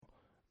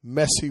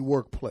messy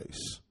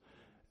workplace.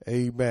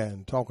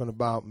 Amen. Talking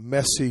about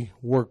messy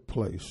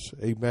workplace.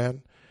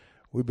 Amen.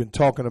 We've been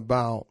talking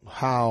about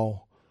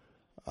how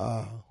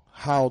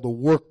the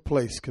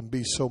workplace can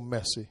be so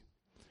messy.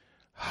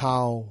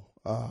 How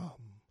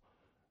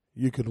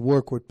you could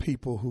work with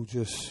people who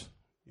just,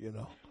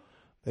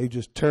 they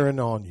just turn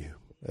on you.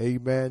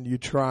 Amen. You're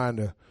trying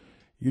to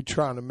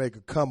make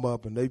a come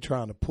up and they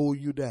trying to pull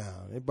you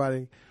down.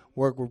 Anybody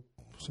work with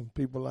some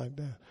people like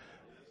that?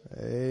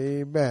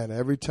 Amen.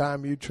 Every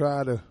time you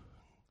try to,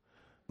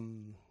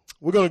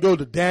 we're going to go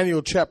to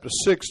Daniel chapter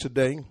 6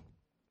 today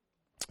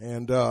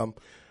and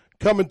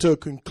coming to a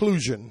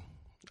conclusion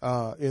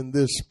in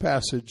this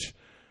passage.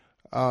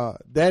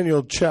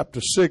 Daniel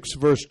chapter 6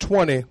 verse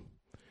 20,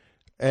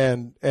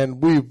 and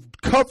we've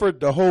covered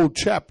the whole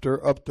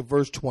chapter up to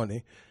verse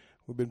 20.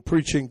 We've been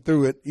preaching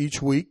through it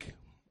each week.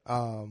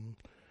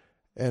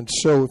 And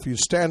so if you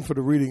stand for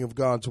the reading of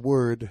God's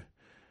word,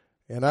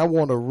 and I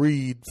want to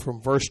read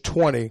from verse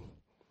 20,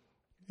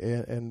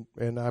 and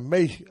I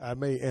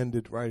may end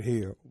it right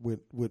here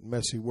with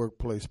messy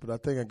workplace, but I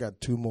think I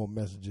got two more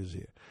messages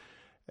here.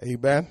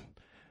 Amen.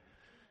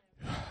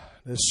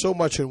 There's so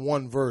much in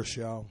one verse,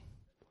 y'all.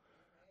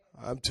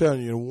 I'm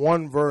telling you, in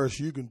one verse,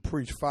 you can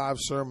preach 5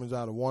 sermons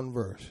out of one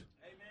verse.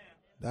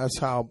 Amen.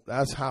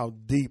 That's how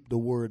deep the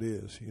word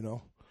is,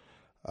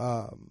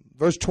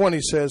 Verse 20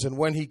 says, and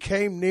when he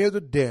came near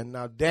the den,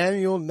 now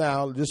Daniel,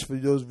 just for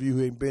those of you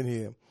who ain't been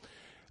here,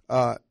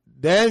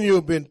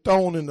 Daniel been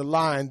thrown in the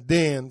lion's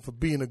den for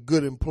being a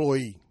good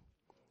employee.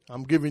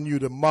 I'm giving you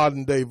the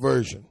modern day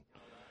version.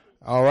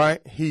 All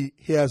right. He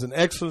has an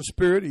excellent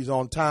spirit. He's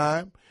on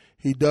time.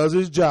 He does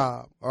his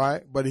job. All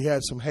right. But he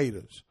had some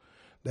haters.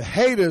 The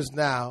haters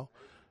now,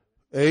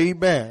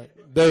 amen.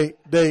 They,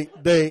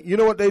 you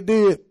know what they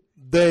did?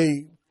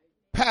 They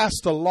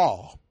passed a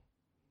law.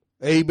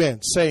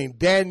 Amen. Saying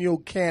Daniel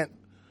can't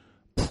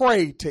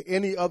pray to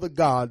any other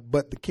God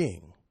but the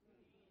king.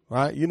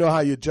 Right? You know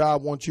how your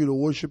job wants you to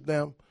worship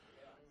them?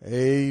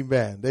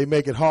 Amen. They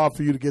make it hard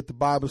for you to get the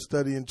Bible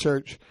study in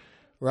church.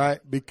 Right?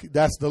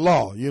 That's the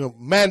law.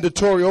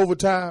 Mandatory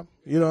overtime.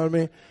 You know what I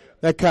mean?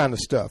 That kind of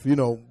stuff.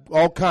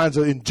 All kinds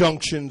of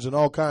injunctions and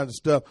all kinds of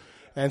stuff.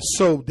 And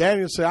so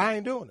Daniel said, I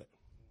ain't doing it.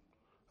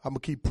 I'm going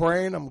to keep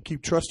praying. I'm going to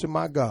keep trusting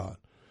my God.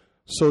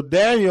 So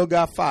Daniel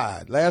got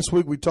fired. Last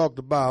week we talked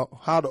about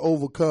how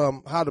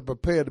to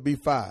prepare to be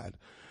fired.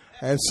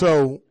 And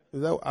so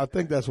I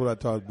think that's what I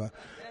talked about.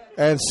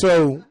 And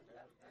so,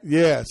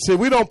 yeah, see,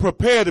 we don't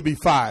prepare to be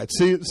fired.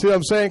 See what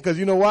I'm saying? Because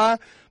you know why?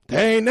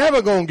 They ain't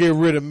never going to get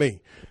rid of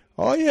me.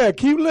 Oh, yeah,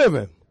 keep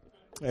living.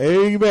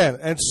 Amen.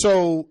 And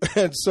so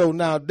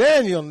now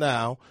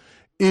Daniel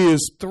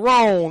is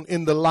thrown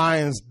in the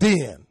lion's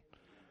den.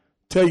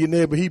 Tell your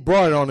neighbor he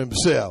brought it on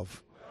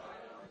himself.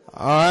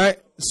 All right.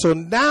 So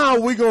now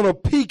we're going to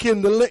peek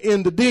in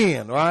the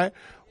den, right?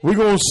 We're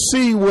going to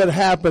see what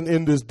happened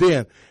in this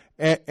den.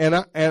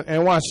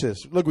 And watch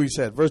this. Look what he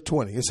said, verse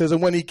 20. It says,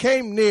 and when he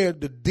came near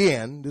the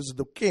den, this is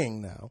the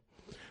king now.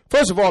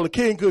 First of all, the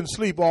king couldn't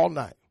sleep all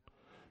night.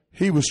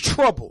 He was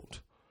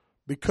troubled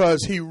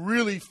because he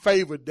really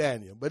favored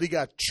Daniel, but he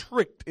got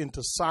tricked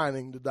into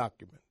signing the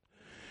document.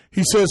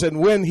 He says, and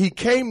when he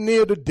came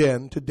near the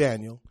den to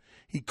Daniel,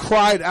 he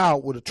cried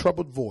out with a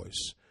troubled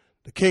voice.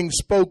 The king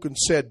spoke and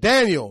said,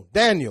 Daniel,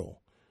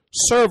 Daniel,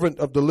 servant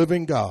of the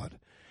living God,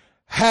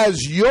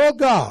 has your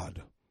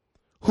God,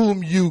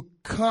 whom you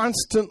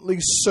constantly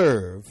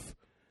serve,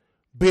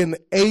 been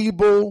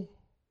able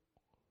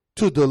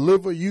to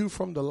deliver you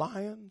from the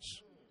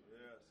lions?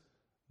 Yes.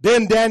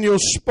 Then Daniel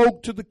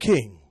spoke to the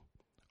king,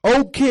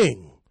 O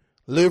king,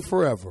 live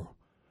forever.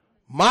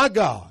 My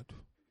God,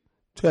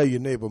 tell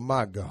your neighbor,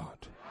 my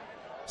God,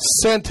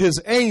 sent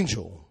his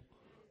angel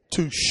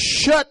to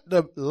shut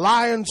the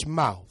lions'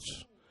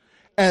 mouths,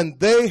 and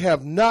they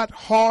have not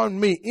harmed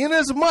me,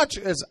 inasmuch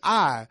as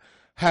I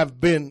have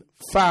been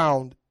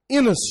found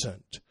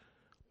innocent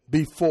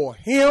before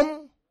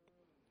him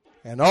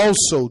and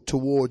also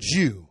towards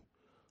you.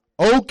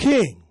 O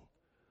king,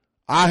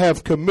 I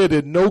have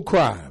committed no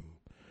crime.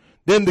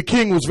 Then the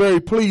king was very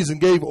pleased and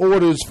gave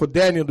orders for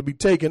Daniel to be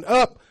taken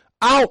up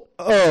out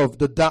of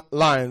the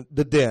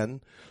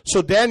den.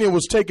 So Daniel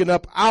was taken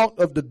up out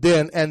of the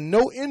den, and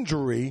no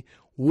injury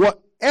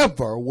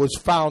whatever was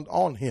found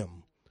on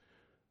him,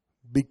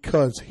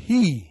 because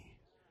he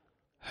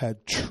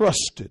had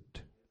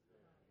trusted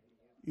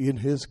in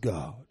his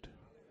God.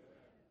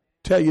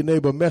 Tell your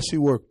neighbor, messy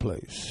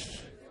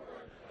workplace.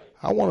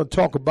 I want to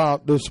talk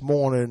about this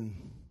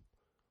morning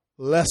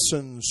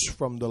lessons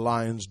from the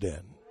lion's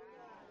den.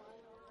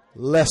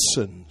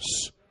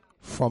 Lessons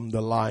from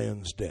the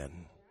lion's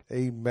den.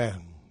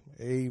 Amen.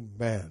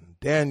 Amen.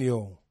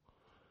 Daniel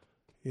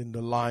in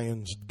the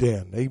lion's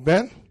den.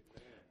 Amen.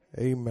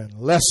 Amen.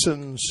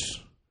 Lessons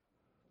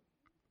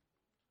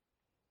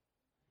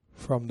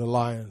from the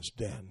lion's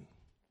den.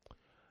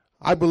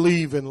 I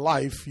believe in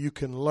life you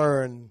can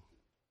learn.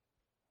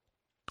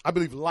 I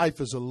believe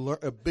life is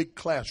a big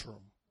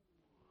classroom.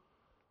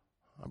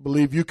 I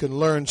believe you can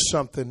learn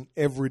something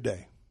every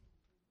day.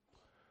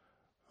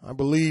 I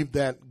believe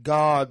that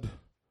God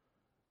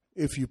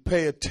if you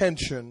pay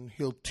attention,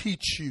 he'll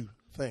teach you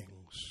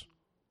things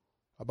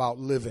about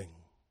living.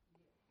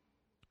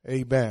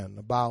 Amen.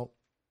 About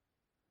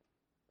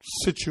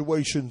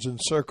situations and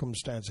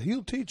circumstances.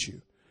 He'll teach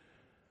you.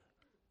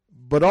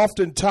 But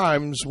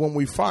oftentimes when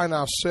we find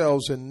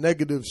ourselves in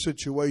negative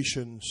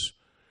situations,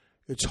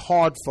 it's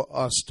hard for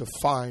us to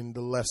find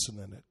the lesson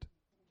in it.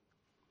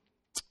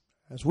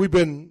 As we've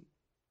been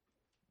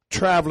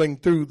traveling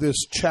through this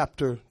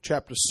chapter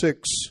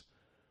 6,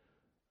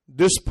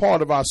 this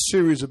part of our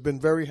series has been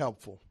very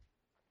helpful.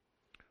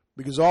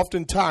 Because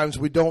oftentimes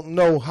we don't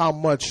know how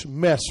much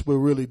mess we're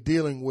really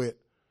dealing with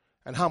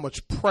and how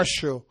much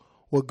pressure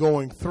we're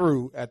going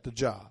through at the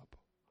job.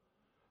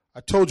 I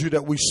told you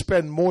that we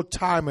spend more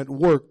time at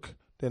work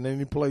than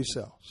any place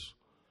else.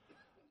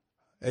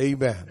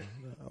 Amen.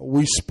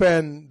 We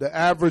spend, the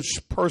average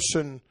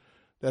person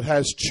that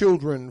has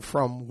children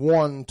from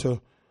 1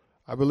 to,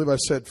 I believe I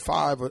said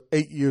 5 or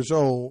 8 years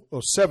old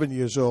or 7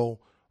 years old,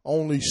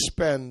 only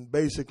spend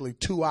basically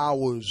 2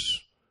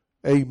 hours,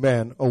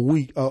 amen,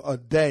 a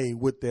day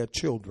with their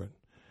children.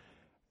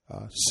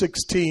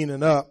 16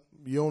 and up,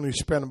 you only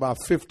spend about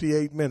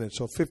 58 minutes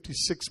or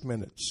 56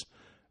 minutes,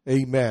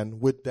 amen,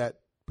 with that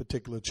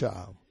particular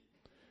child.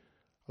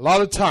 A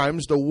lot of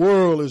times the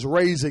world is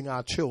raising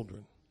our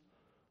children.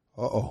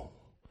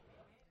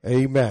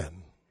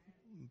 Amen.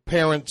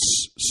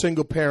 Parents,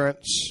 single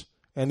parents,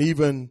 and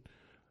even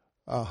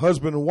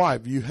husband and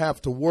wife, you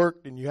have to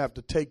work and you have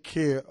to take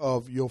care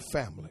of your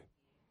family.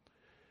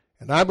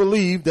 And I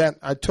believe that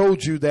I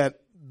told you that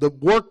the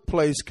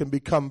workplace can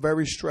become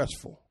very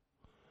stressful.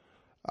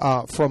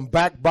 From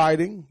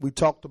backbiting, we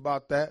talked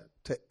about that,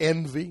 to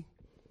envy,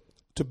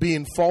 to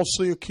being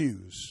falsely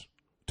accused,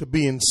 to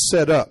being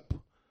set up.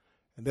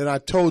 And then I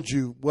told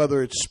you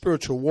whether it's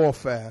spiritual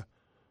warfare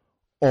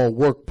or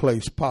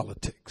workplace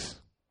politics.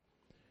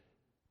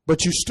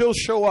 But you still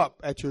show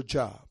up at your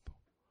job.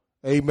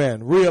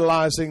 Amen.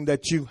 Realizing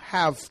that you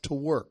have to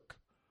work.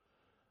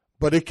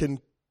 But it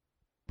can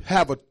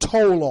have a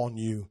toll on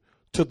you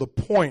to the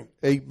point,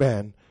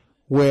 amen,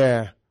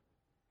 where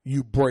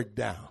you break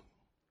down.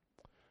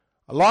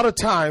 A lot of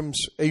times,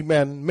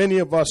 amen, many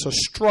of us are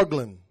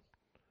struggling,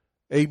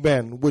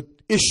 amen, with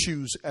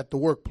issues at the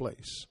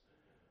workplace.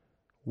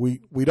 We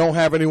don't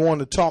have anyone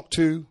to talk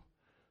to,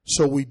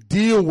 so we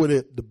deal with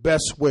it the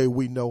best way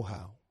we know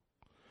how.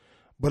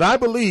 But I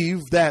believe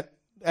that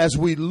as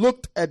we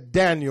looked at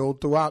Daniel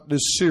throughout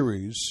this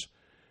series,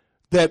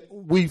 that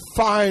we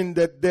find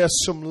that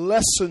there's some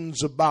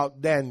lessons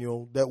about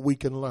Daniel that we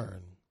can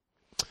learn.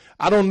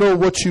 I don't know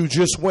what you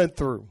just went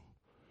through,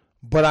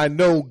 but I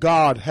know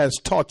God has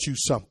taught you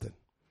something.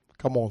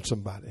 Come on,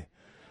 somebody.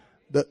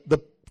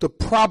 The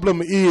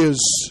problem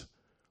is,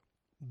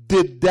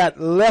 did that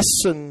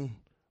lesson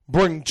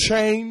bring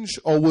change,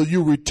 or will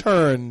you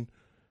return,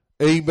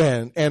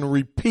 amen, and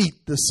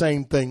repeat the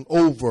same thing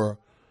over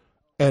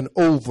and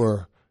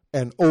over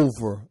and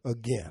over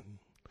again?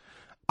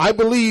 I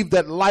believe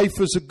that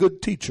life is a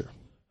good teacher.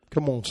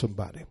 Come on,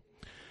 somebody.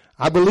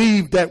 I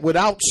believe that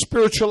without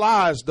spiritual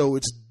eyes, though,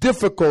 it's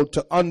difficult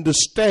to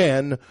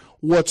understand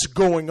what's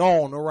going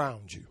on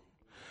around you.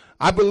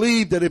 I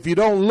believe that if you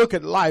don't look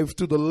at life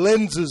through the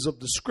lenses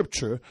of the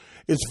scripture,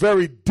 it's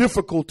very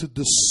difficult to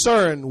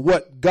discern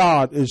what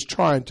God is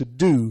trying to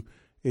do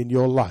in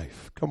your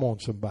life. Come on,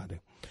 somebody.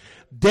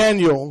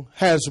 Daniel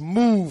has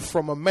moved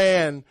from a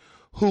man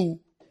who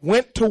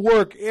went to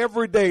work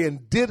every day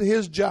and did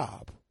his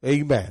job.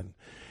 Amen.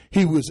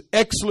 He was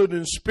excellent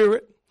in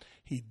spirit.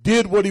 He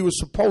did what he was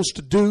supposed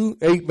to do.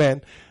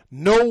 Amen.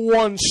 No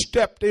one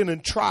stepped in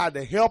and tried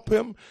to help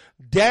him.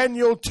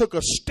 Daniel took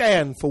a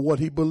stand for what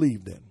he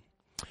believed in.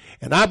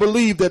 And I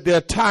believe that there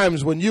are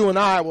times when you and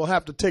I will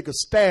have to take a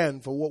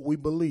stand for what we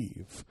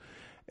believe.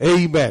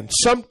 Amen.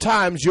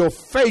 Sometimes your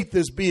faith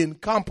is being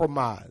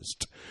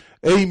compromised.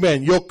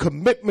 Amen. Your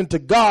commitment to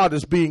God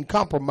is being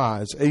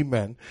compromised.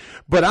 Amen.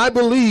 But I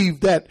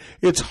believe that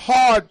it's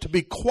hard to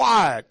be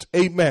quiet.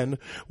 Amen.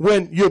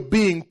 When you're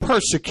being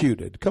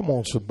persecuted. Come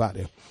on,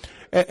 somebody.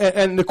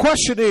 And the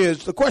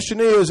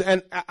question is,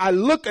 and I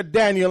look at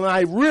Daniel and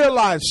I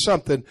realize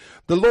something.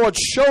 The Lord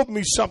showed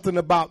me something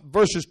about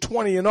verses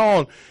 20 and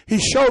on. He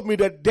showed me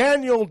that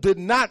Daniel did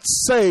not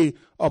say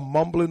a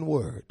mumbling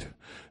word.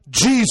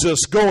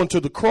 Jesus going to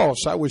the cross.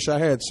 I wish I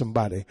had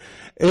somebody.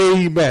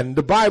 Amen.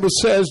 The Bible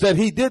says that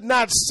he did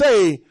not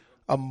say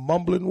a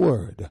mumbling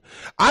word.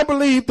 I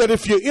believe that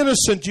if you're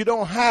innocent, you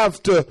don't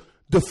have to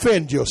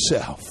defend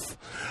yourself.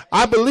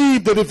 I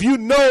believe that if you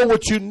know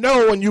what you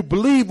know and you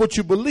believe what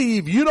you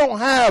believe, you don't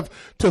have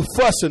to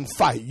fuss and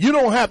fight. You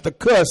don't have to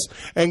cuss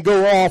and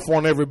go off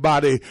on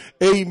everybody.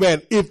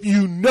 Amen. If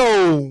you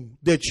know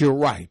that you're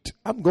right.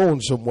 I'm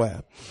going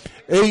somewhere.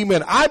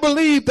 Amen. I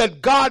believe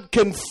that God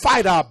can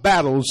fight our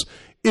battles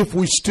if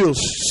we still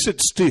sit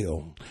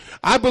still.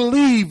 I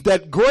believe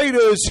that greater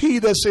is he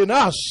that's in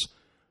us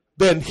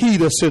than he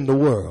that's in the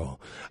world.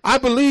 I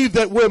believe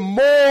that we're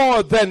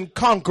more than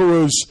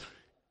conquerors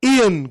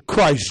in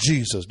Christ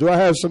Jesus. Do I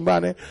have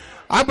somebody?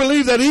 I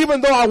believe that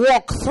even though I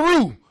walk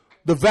through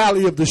the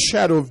valley of the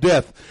shadow of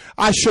death,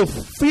 I shall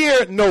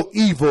fear no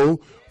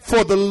evil,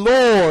 for the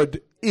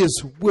Lord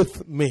is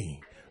with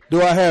me.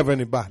 Do I have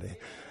anybody?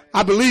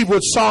 I believe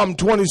what Psalm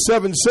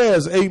 27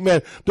 says,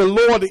 amen. The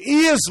Lord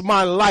is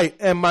my light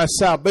and my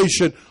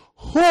salvation.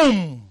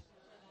 Whom?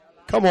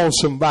 Come on,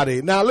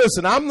 somebody. Now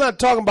listen, I'm not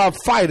talking about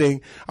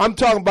fighting. I'm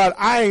talking about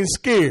I ain't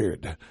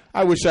scared.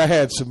 I wish I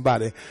had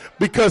somebody.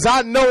 Because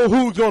I know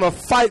who's going to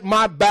fight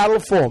my battle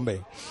for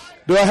me.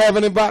 Do I have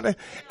anybody?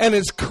 And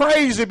it's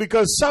crazy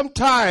because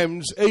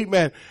sometimes,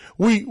 amen,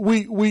 we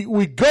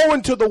go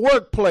into the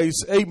workplace,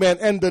 amen,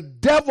 and the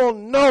devil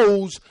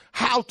knows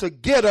how to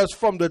get us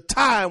from the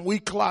time we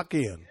clock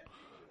in.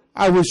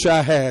 I wish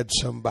I had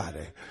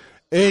somebody.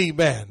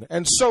 Amen.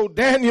 And so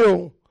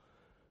Daniel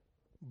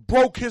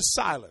broke his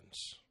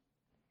silence.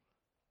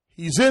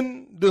 He's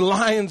in the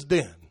lion's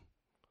den.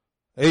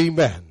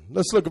 Amen.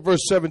 Let's look at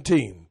verse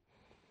 17.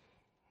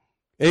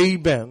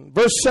 Amen.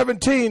 Verse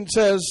 17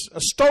 says,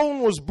 a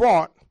stone was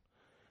brought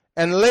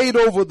and laid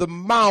over the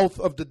mouth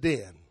of the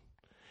den.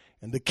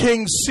 And the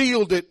king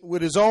sealed it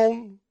with his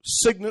own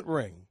signet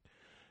ring.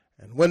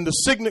 And when the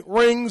signet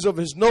rings of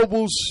his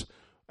nobles,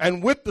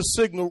 and with the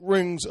signet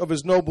rings of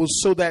his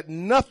nobles, so that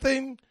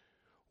nothing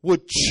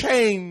would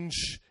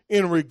change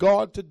in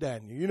regard to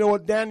Daniel. You know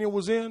what Daniel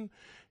was in?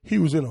 He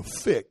was in a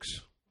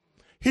fix.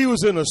 He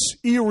was in an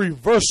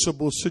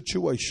irreversible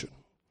situation.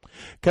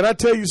 Can I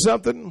tell you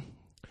something?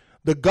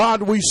 The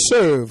God we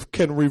serve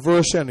can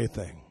reverse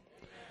anything.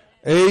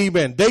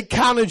 Amen. They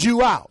counted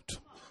you out.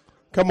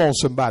 Come on,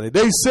 somebody.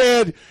 They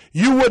said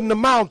you wouldn't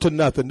amount to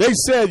nothing. They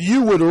said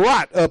you would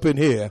rot up in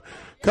here.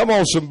 Come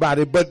on,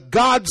 somebody. But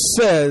God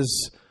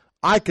says,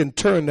 I can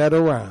turn that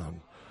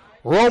around.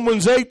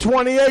 Romans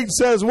 8:28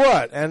 says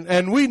what?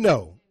 And we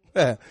know.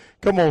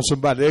 Come on,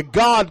 somebody. That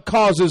God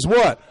causes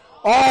what?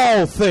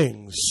 All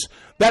things.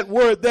 That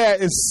word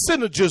there is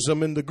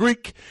synergism in the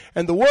Greek,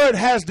 and the word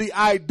has the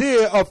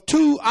idea of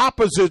two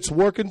opposites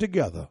working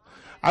together.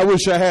 I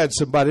wish I had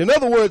somebody. In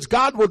other words,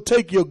 God will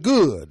take your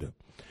good.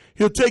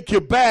 He'll take your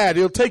bad.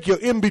 He'll take your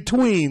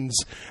in-betweens.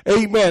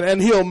 Amen.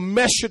 And he'll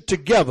mesh it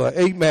together.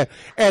 Amen.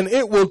 And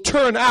it will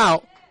turn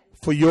out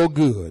for your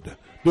good.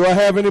 Do I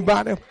have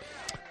anybody?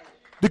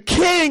 The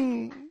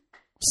king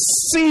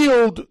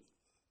sealed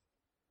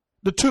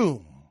the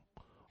tomb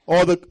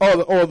or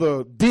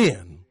the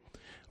den.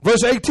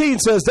 Verse 18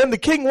 says, then the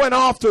king went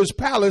off to his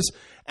palace,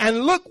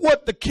 and look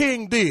what the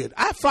king did.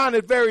 I find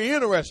it very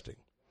interesting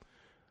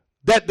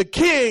that the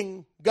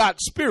king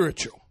got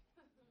spiritual.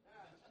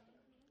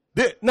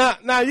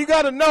 Now you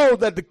got to know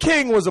that the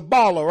king was a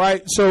baller,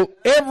 right? So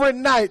every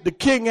night the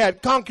king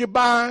had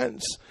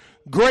concubines,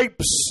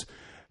 grapes.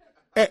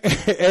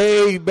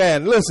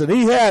 Amen. Listen,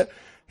 he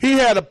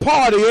had a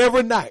party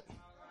every night.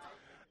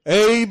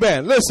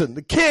 Amen. Listen,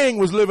 the king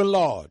was living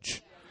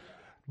large.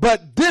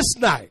 But this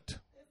night,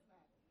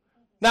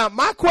 now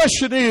my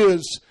question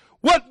is,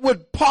 what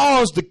would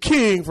pause the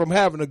king from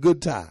having a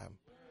good time?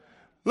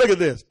 Look at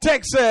this.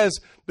 Text says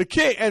the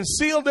king and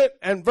sealed it,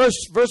 and verse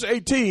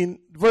 18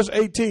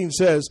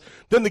 says,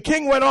 then the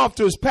king went off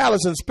to his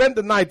palace and spent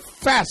the night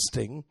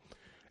fasting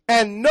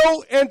and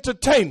no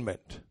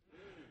entertainment.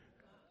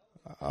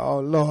 Oh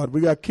Lord,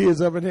 we got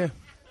kids up in here.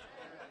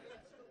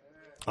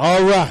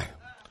 All right.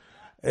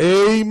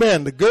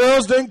 Amen. The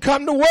girls didn't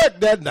come to work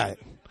that night.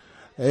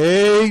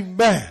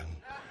 Amen.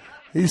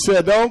 He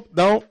said,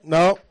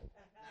 no.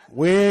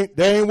 They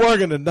ain't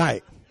working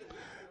tonight.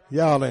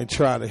 Y'all ain't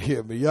trying to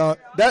hear me. Y'all,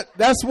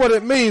 that's what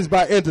it means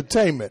by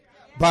entertainment,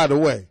 by the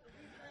way.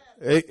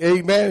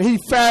 Amen. He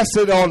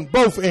fasted on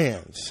both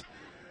ends.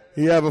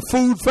 He have a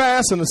food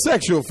fast and a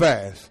sexual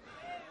fast.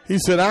 He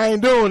said, I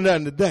ain't doing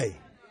nothing today.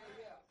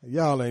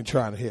 Y'all ain't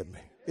trying to hear me.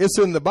 It's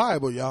in the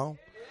Bible, y'all.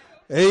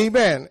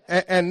 Amen.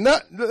 And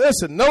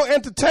listen, no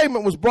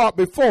entertainment was brought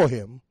before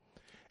him,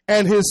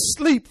 and his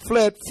sleep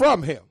fled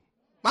from him.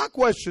 My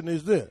question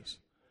is this.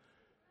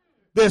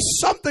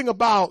 There's something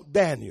about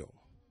Daniel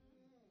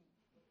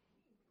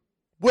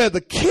where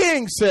the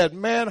king said,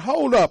 man,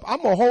 hold up.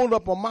 I'm going to hold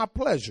up on my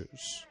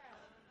pleasures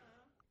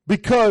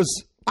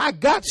because I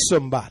got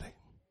somebody.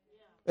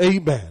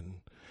 Amen.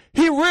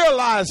 He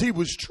realized he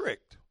was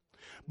tricked.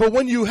 But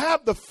when you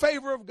have the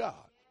favor of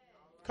God,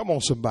 come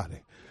on,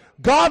 somebody,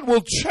 God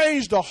will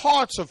change the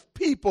hearts of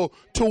people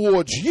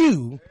towards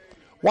you.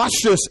 Watch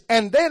this.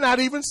 And they're not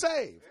even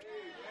saved.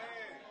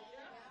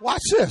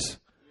 Watch this.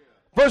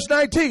 Verse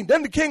 19.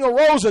 Then the king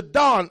arose at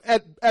dawn,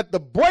 at the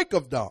break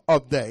of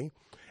day,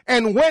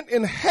 and went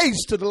in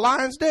haste to the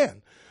lion's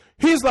den.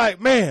 He's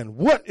like, man,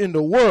 what in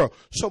the world?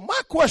 So my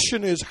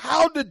question is,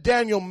 how did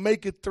Daniel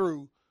make it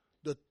through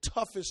the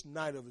toughest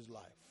night of his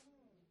life?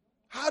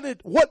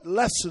 What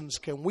lessons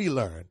can we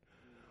learn?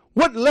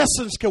 What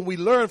lessons can we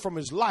learn from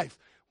his life?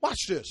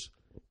 Watch this.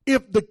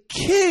 If the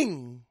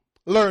king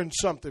learned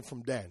something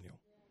from Daniel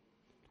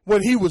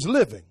when he was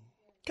living,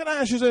 can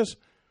I ask you this?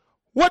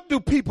 What do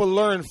people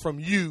learn from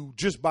you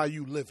just by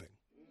you living?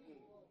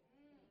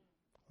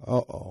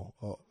 Oh,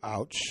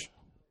 ouch.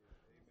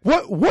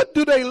 What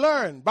do they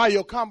learn by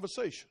your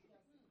conversation?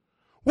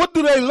 What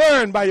do they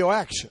learn by your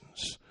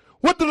actions?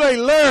 What do they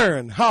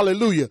learn?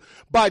 Hallelujah.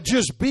 By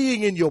just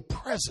being in your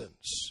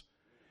presence.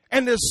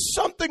 And there's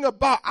something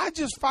about, I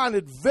just find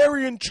it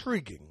very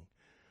intriguing.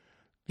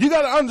 You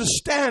got to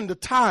understand the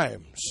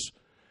times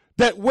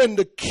that when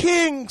the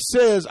king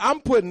says,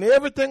 I'm putting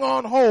everything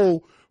on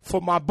hold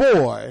for my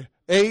boy,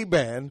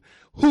 amen,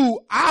 who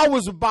I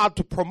was about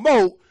to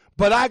promote,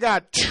 but I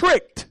got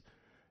tricked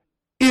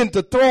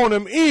into throwing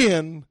him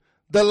in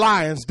the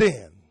lion's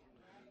den.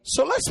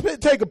 So let's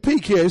take a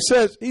peek here.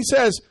 He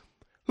says,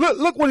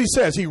 look what he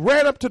says. He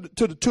ran up to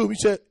the tomb. He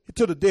said,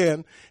 to the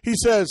den. He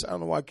says, I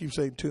don't know why I keep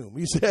saying tomb.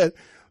 He said,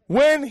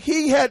 when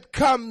he had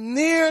come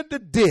near the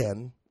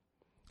den,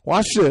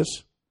 watch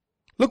this.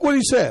 Look what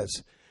he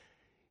says.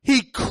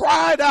 He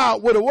cried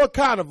out with a what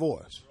kind of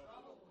voice?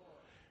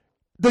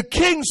 The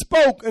king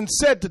spoke and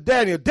said to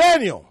Daniel,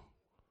 Daniel,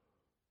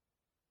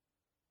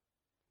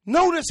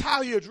 notice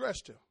how he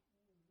addressed him.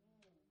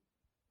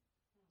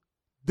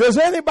 Does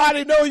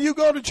anybody know you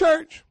go to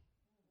church?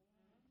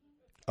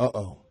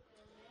 Uh-oh.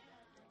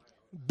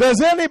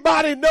 Does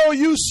anybody know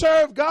you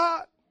serve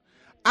God?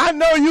 I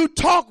know you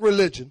talk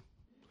religion.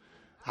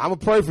 I'm going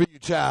to pray for you,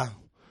 child.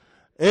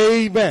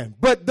 Amen.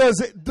 But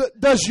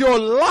does your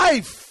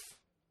life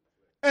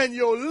and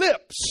your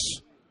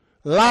lips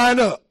line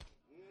up?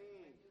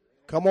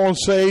 Come on,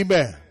 say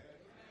amen.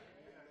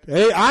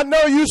 Hey, I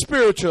know you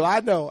spiritual. I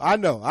know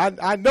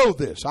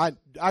this.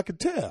 I can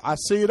tell. I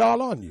see it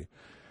all on you.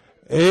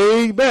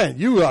 Amen.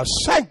 You are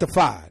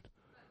sanctified.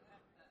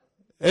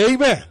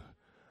 Amen.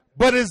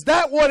 But is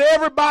that what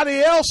everybody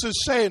else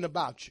is saying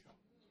about you?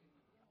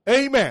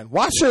 Amen.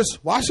 Watch this.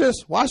 Watch this.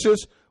 Watch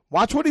this.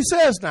 Watch what he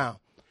says now.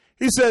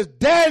 He says,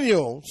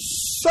 Daniel,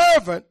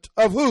 servant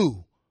of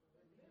who?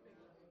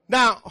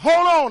 Now,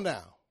 hold on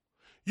now.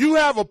 You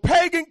have a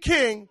pagan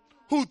king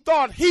who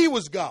thought he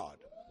was God.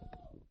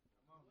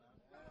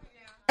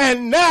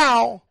 And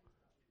now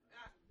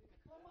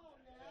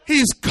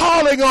he's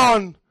calling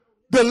on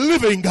the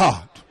living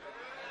God.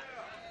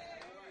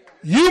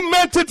 You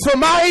meant it for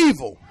my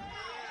evil,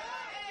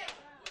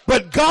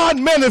 but God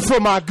meant it for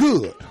my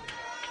good.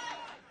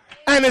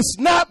 And it's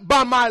not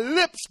by my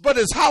lips, but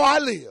it's how I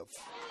live.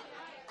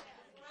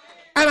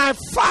 And I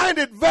find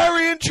it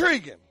very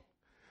intriguing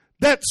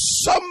that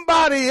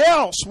somebody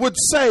else would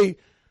say,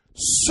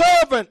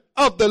 servant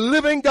of the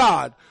living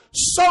God,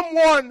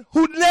 someone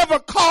who never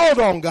called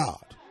on God.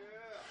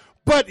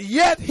 But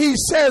yet he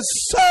says,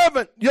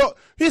 servant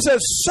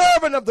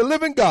of the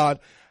living God,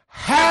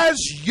 has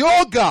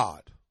your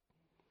God.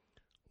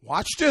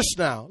 Watch this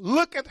now.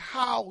 Look at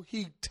how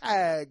he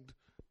tagged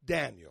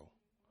Daniel.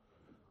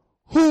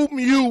 Whom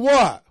you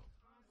what?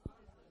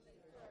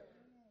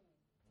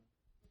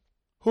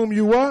 Whom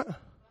you what?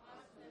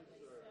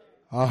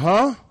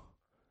 Uh-huh.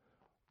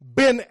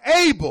 Been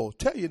able.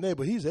 Tell your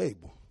neighbor he's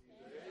able.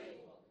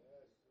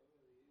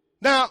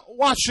 Now,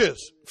 watch this.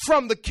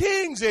 From the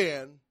king's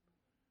end,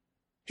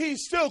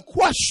 he's still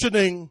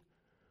questioning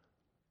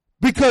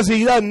because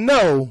he doesn't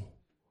know.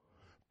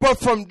 But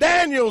from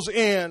Daniel's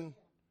end,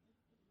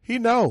 he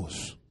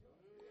knows.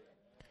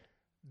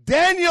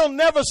 Daniel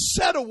never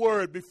said a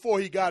word before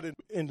he got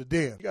in the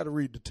den. You got to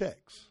read the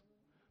text.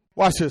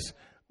 Watch this.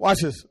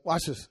 Watch this.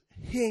 Watch this.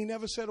 He ain't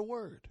never said a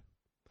word.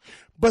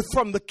 But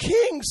from the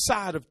king's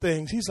side of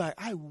things, he's like,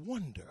 I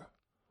wonder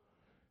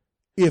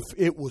if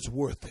it was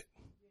worth it.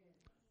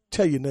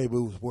 Tell your neighbor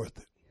it was worth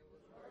it.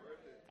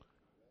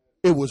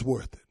 It was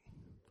worth it.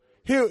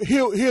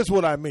 Here's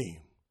what I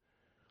mean.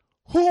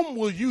 Whom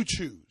will you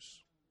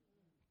choose?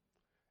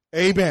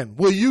 Amen.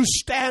 Will you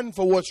stand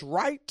for what's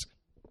right?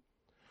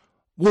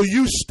 Will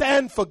you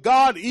stand for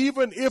God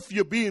even if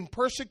you're being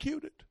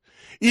persecuted?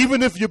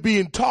 Even if you're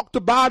being talked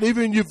about,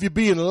 even if you're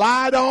being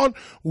lied on,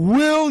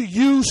 will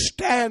you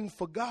stand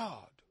for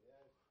God?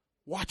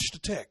 Watch the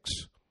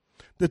text.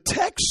 The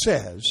text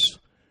says,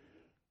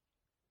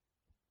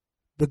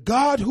 the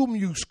God whom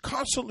you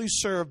constantly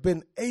serve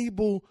been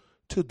able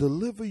to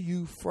deliver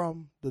you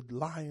from the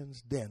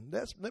lion's den.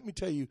 Let me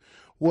tell you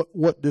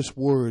what this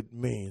word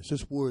means.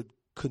 This word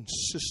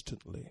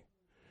consistently.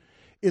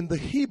 In the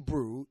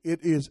Hebrew, it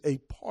is a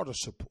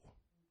participle.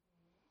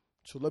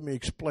 So let me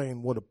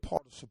explain what a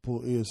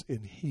participle is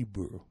in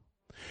Hebrew.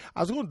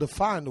 I was going to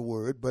define the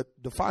word, but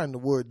define the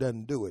word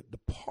doesn't do it. The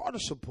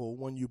participle,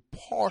 when you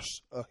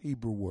parse a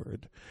Hebrew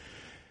word,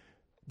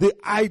 the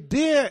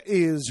idea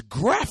is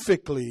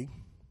graphically,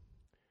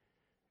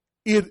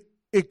 it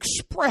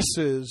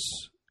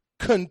expresses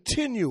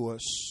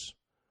continuous,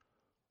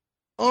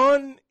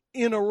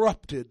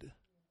 uninterrupted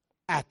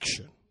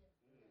action.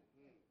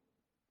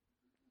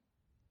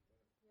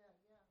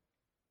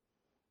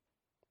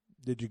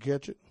 Did you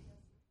catch it?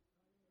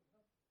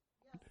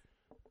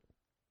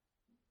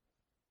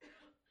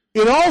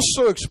 It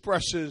also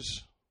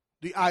expresses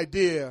the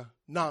idea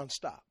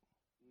nonstop.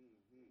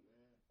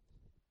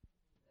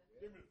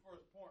 Give me the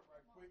first point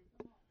right quick.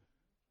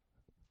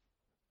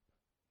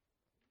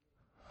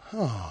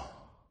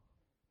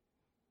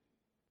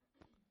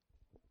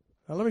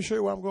 Now let me show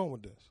you where I'm going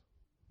with this.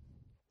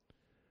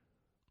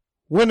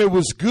 When it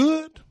was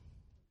good,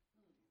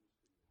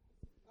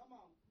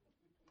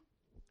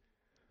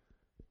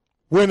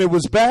 when it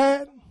was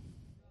bad,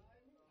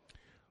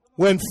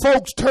 when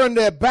folks turned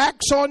their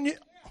backs on you,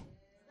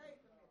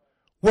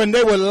 when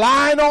they were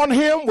lying on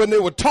him, when they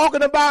were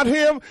talking about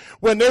him,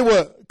 when they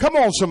were, come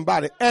on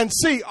somebody. And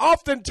see,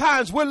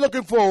 oftentimes we're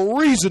looking for a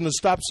reason to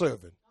stop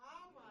serving.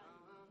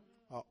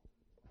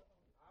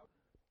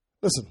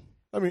 Listen,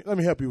 let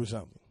me help you with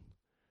something.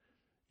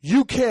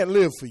 You can't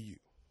live for you.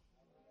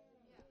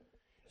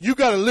 You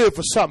got to live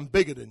for something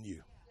bigger than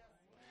you.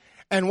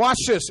 And watch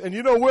this. And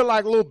you know, we're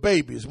like little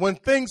babies. When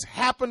things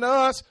happen to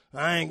us,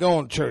 I ain't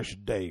going to church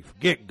today.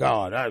 Forget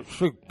God.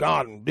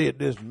 God did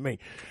this to me.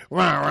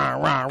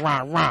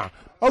 Rah.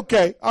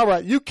 Okay, all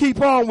right. You keep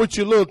on with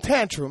your little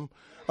tantrum,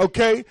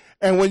 okay?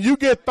 And when you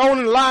get thrown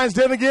in the lion's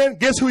den again,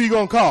 guess who you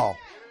going to call?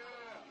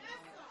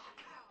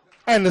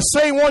 And the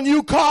same one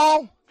you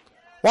call,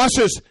 watch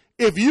this.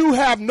 If you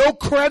have no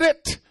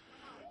credit,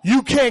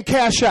 you can't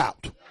cash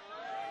out.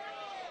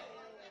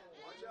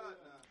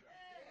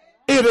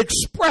 It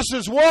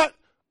expresses what?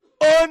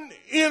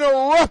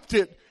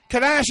 Uninterrupted.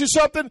 Can I ask you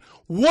something?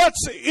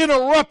 What's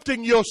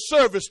interrupting your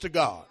service to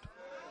God?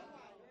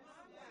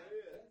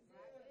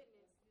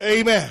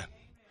 Amen.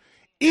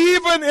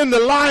 Even in the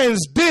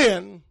lion's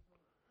den,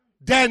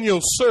 Daniel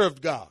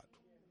served God.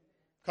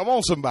 Come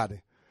on,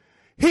 somebody.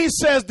 He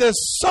says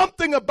there's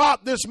something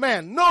about this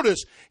man.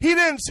 Notice, he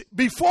didn't,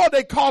 before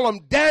they call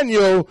him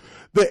Daniel,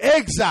 the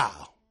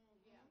exile.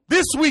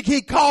 This week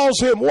he calls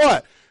him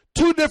what?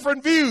 Two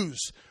different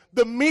views.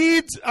 The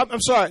Medes,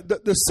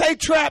 the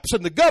satraps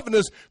and the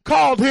governors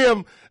called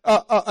him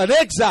an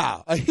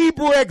exile, a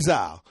Hebrew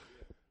exile.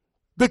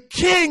 The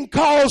king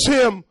calls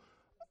him,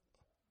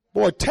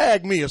 boy,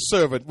 tag me a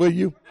servant, will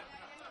you?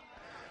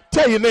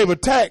 Tell your neighbor,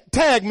 tag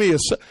me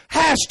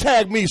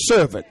hashtag me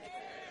servant.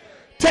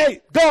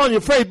 Go on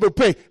your Facebook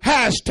page,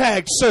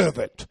 hashtag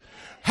servant.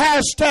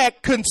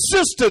 Hashtag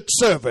consistent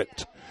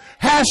servant.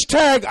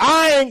 Hashtag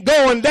I ain't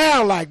going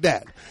down like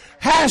that.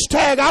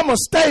 Hashtag I'm going to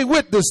stay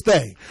with this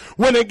thing.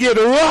 When it get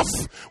rough,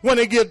 when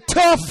it get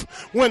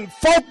tough, when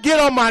folk get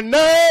on my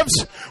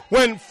nerves,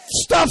 when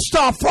stuff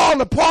start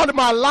falling apart in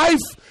my life,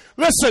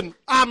 listen,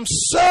 I'm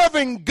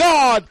serving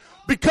God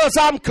because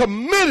I'm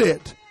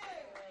committed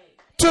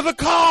to the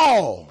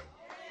call.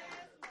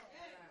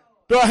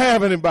 Do I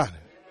have anybody?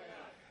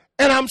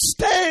 And I'm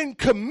staying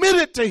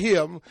committed to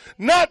him,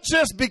 not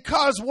just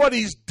because what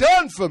he's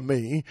done for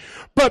me,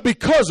 but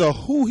because of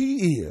who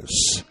he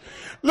is.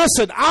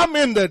 Listen, I'm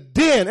in the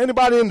den.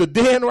 Anybody in the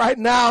den right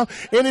now?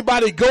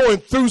 Anybody going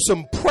through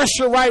some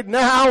pressure right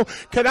now?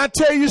 Can I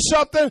tell you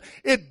something?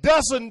 It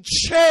doesn't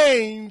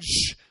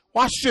change,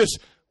 watch this,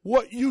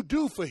 what you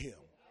do for him.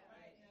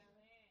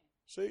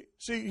 See,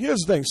 here's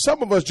the thing.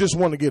 Some of us just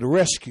want to get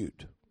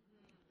rescued.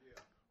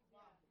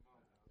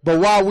 But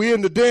while we're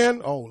in the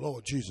den, oh,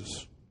 Lord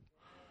Jesus,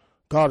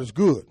 God is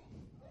good.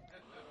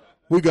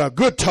 We got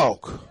good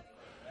talk.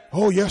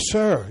 Oh, yes,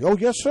 sir. Oh,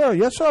 yes, sir.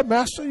 Yes, sir,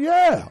 master.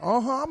 Yeah.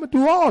 I'm going to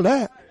do all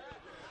that.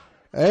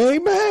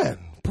 Amen.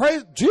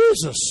 Praise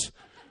Jesus.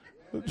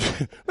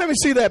 Let me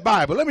see that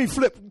Bible. Let me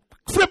flip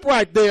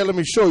right there. Let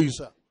me show you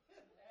something.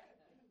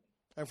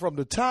 And from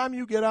the time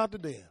you get out the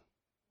den,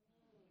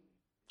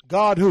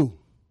 God who?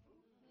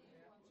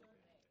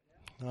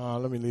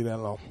 Let me leave that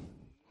alone.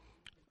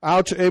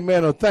 Ouch.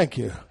 Amen. Oh, thank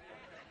you.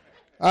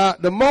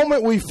 The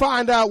moment we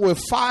find out we're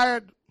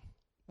fired,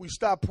 we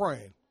stop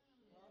praying.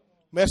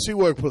 Messy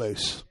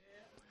workplace.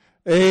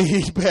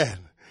 Amen.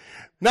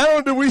 Not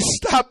only do we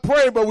stop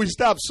praying, but we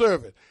stop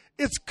serving.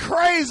 It's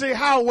crazy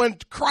how when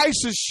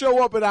crises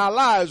show up in our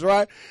lives,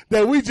 right,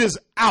 that we just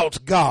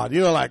out God.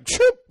 You know, like,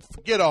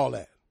 forget all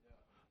that.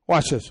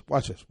 Watch this.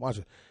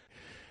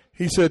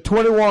 He said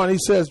 21, he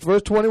says,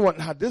 verse 21.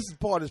 Now, this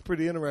part is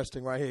pretty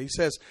interesting right here. He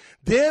says,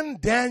 then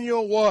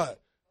Daniel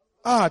what?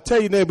 Tell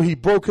your neighbor he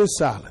broke his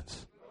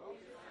silence.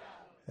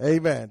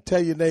 Amen.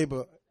 Tell your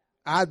neighbor,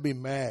 I'd be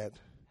mad.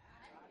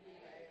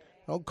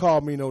 Don't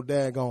call me no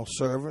daggone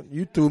servant.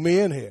 You threw me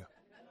in here.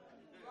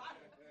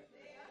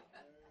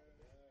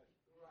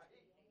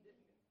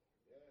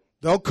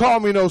 Don't call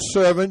me no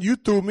servant. You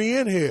threw me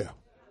in here.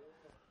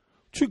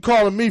 What you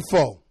calling me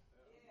for?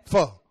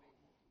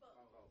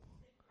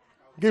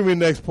 Give me the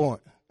next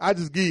point. I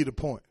just give you the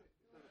point.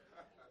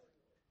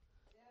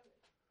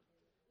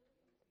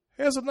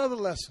 Here's another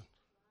lesson.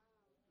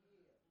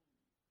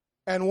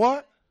 And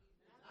what?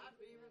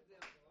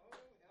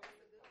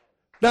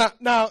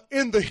 Now,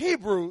 in the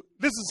Hebrew,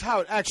 this is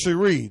how it actually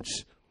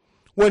reads.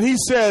 When he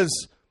says,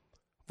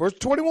 verse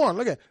 21,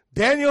 look at it.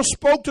 Daniel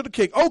spoke to the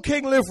king. O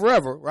king, live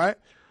forever, right?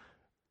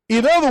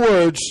 In other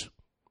words,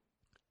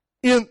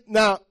 in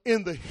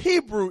the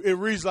Hebrew, it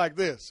reads like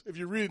this. If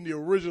you read in the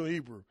original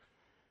Hebrew,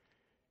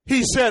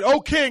 he said,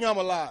 O king, I'm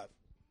alive.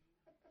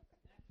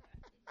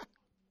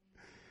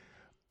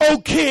 O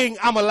king,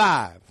 I'm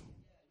alive.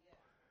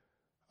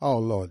 Oh,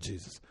 Lord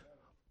Jesus.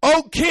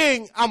 O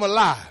king, I'm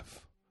alive.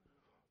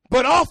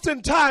 But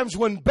oftentimes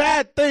when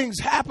bad things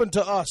happen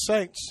to us,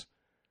 saints,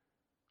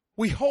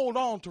 we hold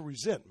on to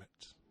resentment.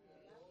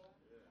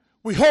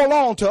 We hold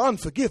on to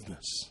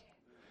unforgiveness.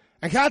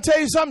 And can I tell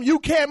you something? You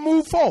can't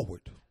move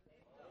forward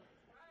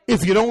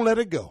if you don't let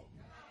it go.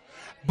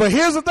 But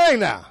here's the thing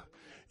now.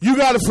 You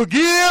got to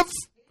forgive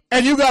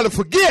and you got to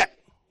forget.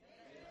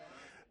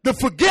 The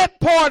forget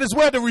part is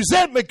where the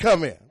resentment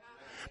come in.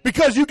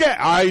 Because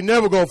I ain't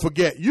never going to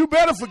forget. You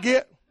better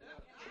forget.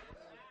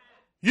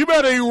 You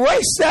better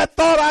erase that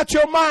thought out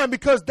your mind,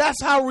 because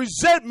that's how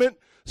resentment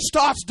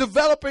starts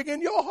developing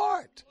in your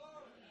heart.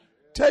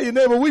 Tell your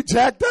neighbor, we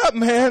jacked up,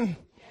 man.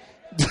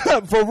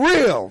 For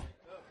real.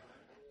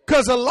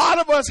 Because a lot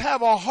of us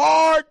have a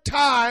hard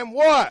time,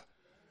 what?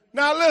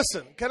 Now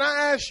listen, can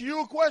I ask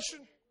you a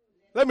question?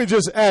 Let me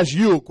just ask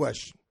you a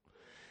question.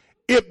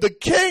 If the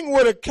king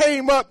would have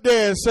came up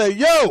there and said,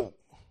 yo,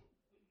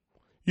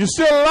 you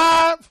still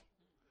alive?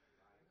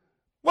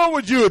 What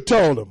would you have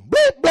told him?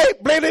 Bleep,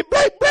 bleep, bleep, bleep,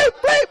 bleep, bleep,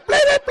 bleep,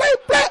 bleep, bleep,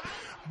 bleep,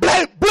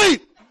 bleep,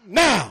 bleep,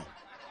 now.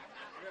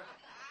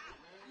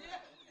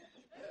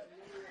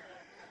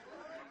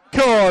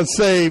 Come on,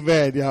 say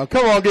amen, y'all.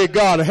 Come on, give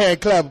God a hand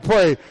clap and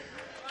pray.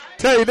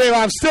 Tell you, neighbor,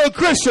 I'm still a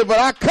Christian, but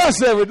I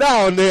cuss every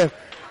now and then.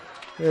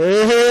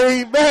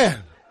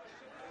 Amen.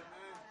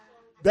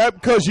 That's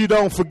because you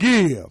don't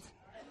forgive.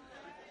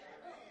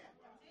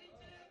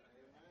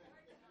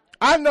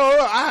 I know,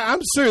 I'm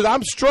serious.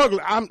 I'm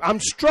struggling. I'm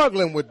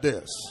struggling with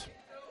this.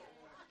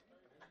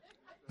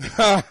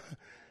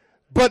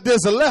 But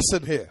there's a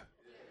lesson here.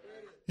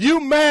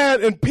 You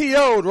mad and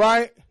PO'd,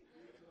 right?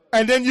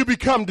 And then you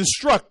become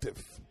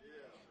destructive.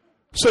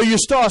 So you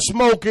start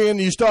smoking,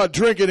 you start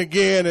drinking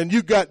again, and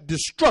you got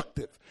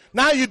destructive.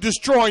 Now you're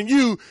destroying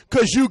you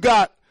because you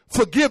got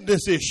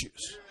forgiveness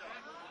issues.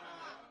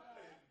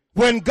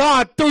 When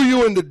God threw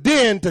you in the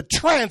den to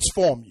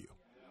transform you.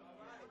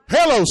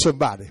 Hello,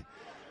 somebody.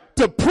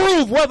 To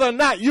prove whether or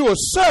not you're a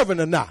servant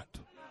or not.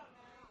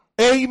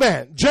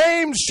 Amen.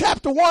 James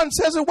chapter 1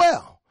 says it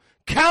well.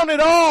 Count it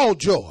all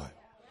joy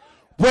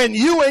when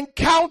you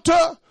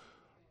encounter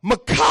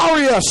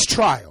Macarius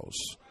trials.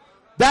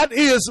 That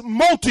is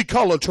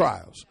multicolored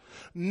trials.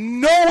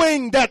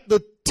 Knowing that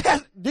the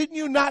test, didn't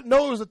you not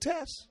know it was a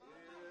test?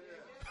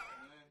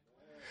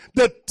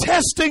 The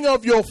testing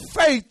of your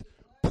faith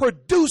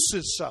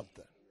produces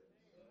something.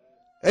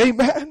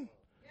 Amen.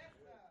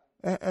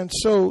 And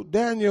so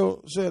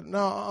Daniel said,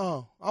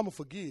 no, I'm going to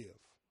forgive.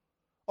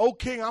 Oh,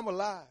 king, I'm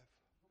alive.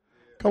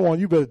 Come on,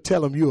 you better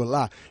tell him you're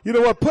alive. You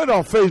know what? Put it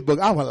on Facebook,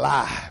 I'm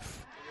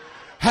alive.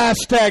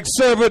 Hashtag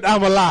servant,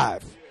 I'm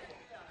alive.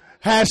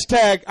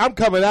 Hashtag, I'm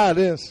coming out of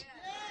this.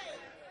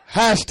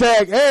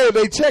 Hashtag, hey,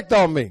 they checked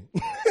on me.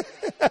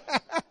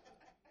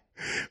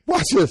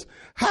 Watch this.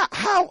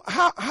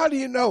 How do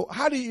you know?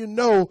 How do you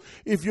know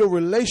if your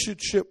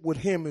relationship with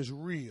him is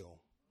real?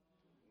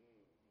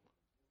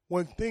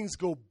 When things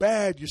go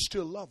bad, you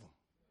still love him.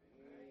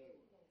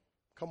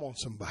 Come on,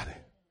 somebody.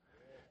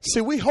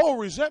 See, we hold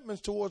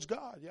resentments towards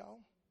God, y'all.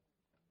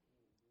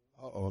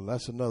 Uh-oh,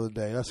 that's another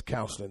day. That's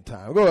counseling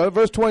time. Go ahead,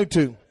 verse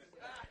 22.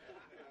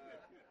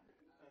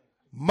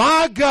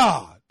 My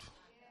God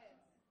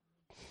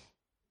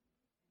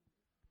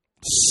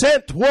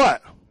sent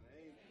what?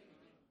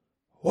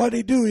 What'd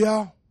he do,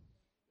 y'all?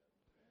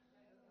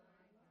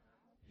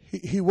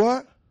 He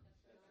what?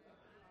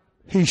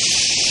 He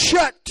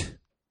shut.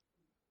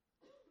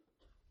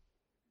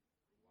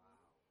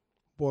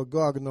 Boy,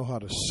 God can know how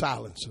to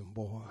silence him,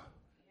 boy.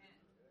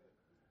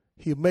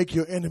 He'll make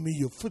your enemy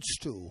your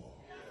footstool.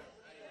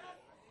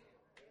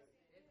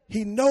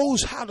 He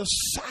knows how to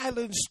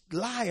silence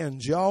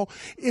lions, y'all.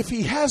 If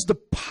he has the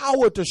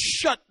power to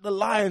shut the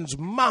lion's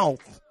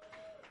mouth.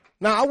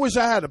 Now, I wish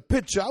I had a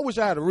picture. I wish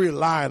I had a real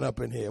lion up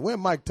in here. Where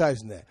Mike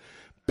Tyson at?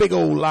 Big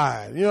old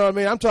lion. You know what I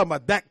mean? I'm talking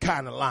about that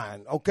kind of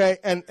lion, okay?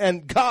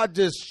 And God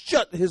just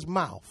shut his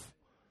mouth.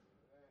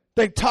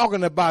 They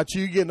talking about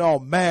you getting all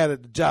mad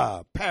at the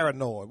job,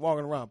 paranoid,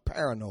 walking around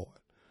paranoid.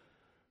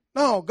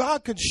 No,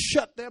 God can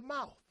shut their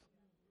mouth.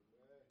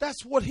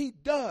 That's what he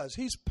does.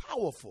 He's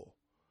powerful.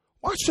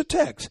 Watch the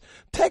text.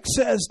 Text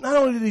says, not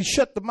only did he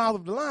shut the mouth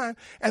of the lion,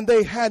 and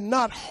they had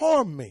not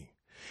harmed me,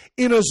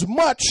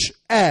 inasmuch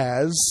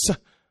as,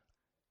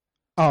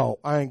 I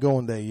ain't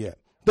going there yet.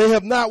 They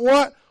have not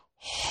what?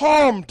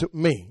 Harmed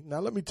me.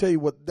 Now let me tell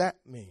you what that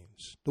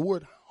means. The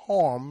word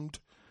harmed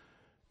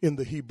in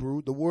the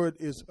Hebrew, the word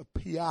is a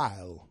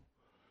pi'al.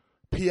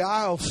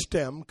 Pi'al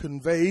stem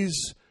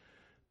conveys,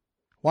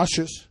 watch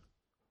this,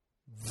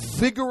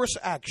 vigorous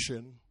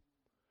action,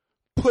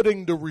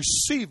 putting the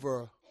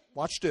receiver,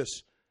 watch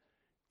this,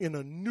 in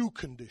a new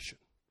condition.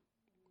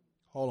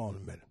 Hold on a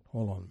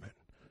minute.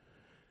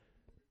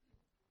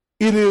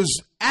 It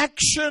is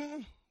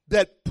action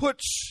that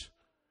puts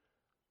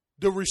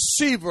the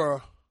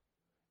receiver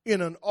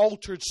in an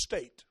altered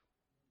state.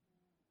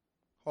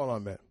 Hold on a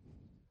minute.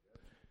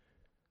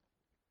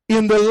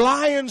 In the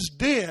lion's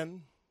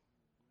den,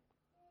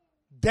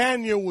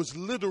 Daniel was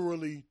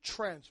literally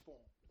transformed.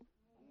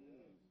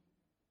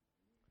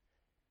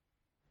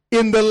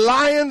 In the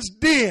lion's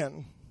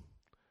den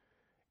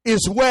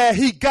is where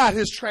he got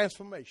his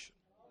transformation.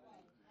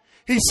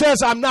 He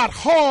says, I'm not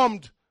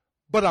harmed,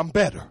 but I'm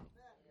better.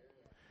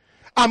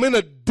 I'm in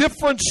a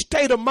different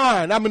state of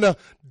mind. I'm in a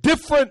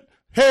different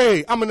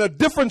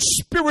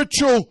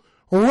spiritual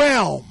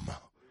realm.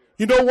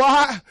 You know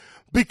why?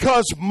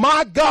 because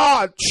my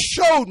God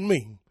showed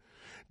me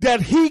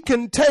that he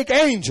can take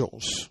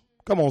angels.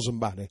 Come on,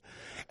 somebody.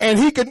 And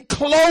he can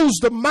close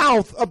the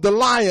mouth of the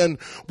lion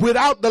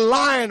without the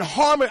lion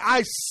harming.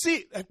 I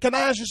see. Can I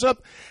ask you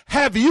something?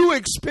 Have you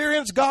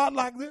experienced God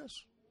like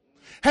this?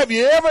 Have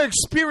you ever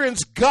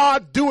experienced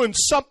God doing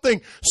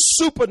something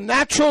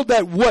supernatural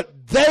that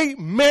what they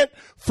meant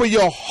for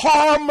your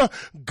harm,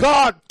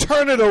 God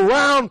turned it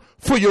around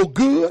for your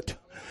good?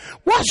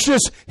 Watch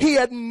this. He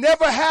had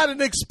never had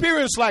an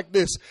experience like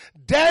this.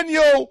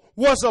 Daniel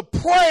was a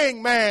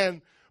praying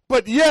man,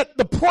 but yet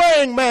the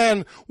praying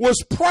man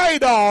was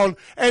preyed on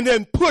and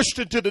then pushed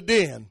into the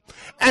den.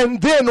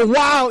 And then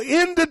while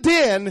in the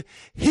den,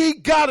 he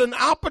got an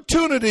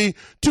opportunity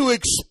to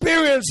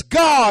experience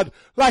God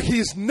like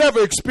he's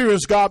never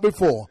experienced God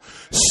before.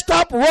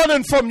 Stop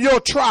running from your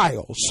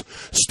trials.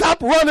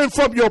 Stop running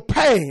from your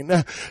pain.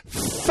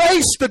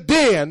 Face the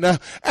den,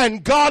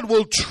 and God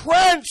will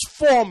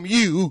transform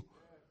you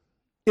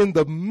in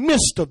the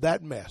midst of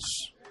that mess.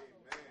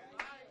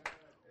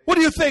 What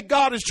do you think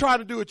God is trying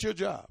to do at your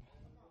job?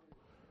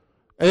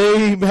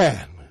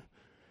 Amen.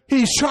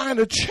 He's trying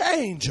to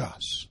change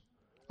us.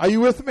 Are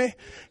you with me?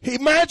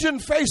 Imagine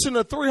facing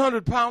a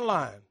 300-pound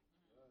lion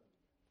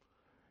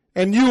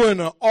and you in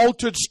an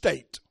altered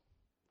state.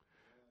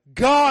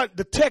 God,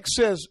 the text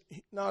says,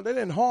 no, they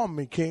didn't harm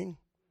me, King.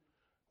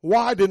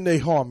 Why didn't they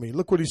harm me?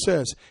 Look what he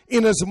says.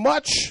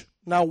 Inasmuch,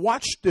 now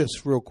watch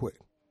this real quick.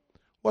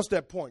 What's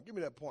that point? Give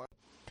me that point.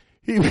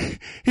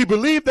 He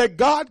believed that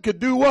God could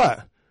do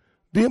what?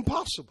 The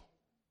impossible.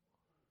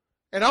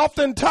 And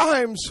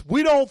oftentimes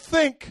we don't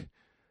think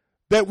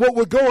that what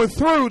we're going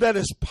through that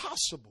is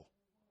possible.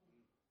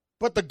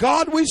 But the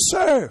God we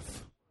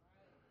serve,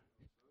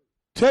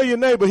 tell your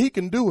neighbor he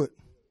can do it.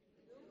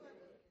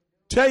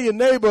 Tell your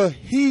neighbor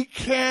he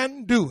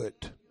can do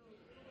it.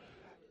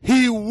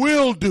 He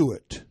will do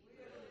it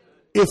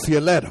if you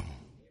let him.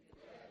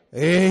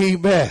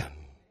 Amen.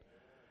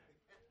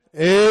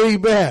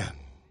 Amen.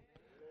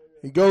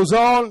 He goes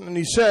on and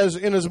he says,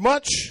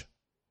 inasmuch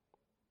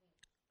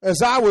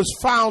as I was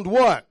found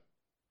what?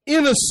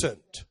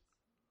 Innocent.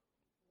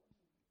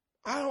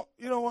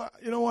 You know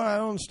what I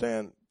don't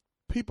understand?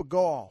 People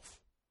go off.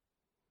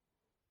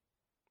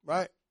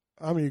 Right?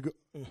 I mean,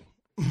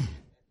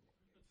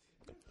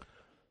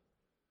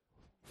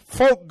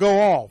 folk go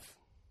off.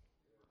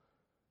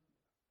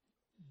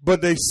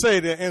 But they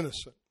say they're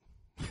innocent.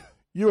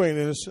 You ain't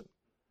innocent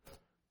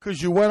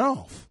because you went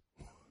off.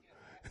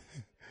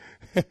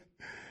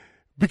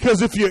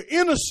 Because if you're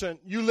innocent,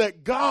 you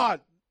let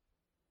God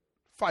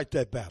fight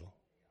that battle.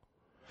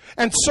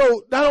 And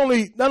so not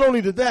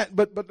only did that,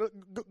 but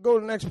go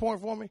to the next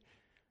point for me.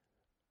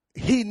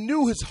 He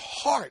knew his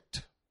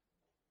heart.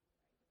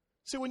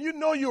 See, when you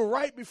know you're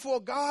right before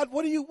God,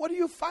 what are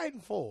you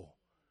fighting for?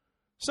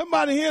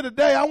 Somebody here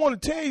today, I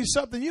want to tell you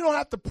something. You don't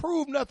have to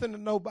prove nothing to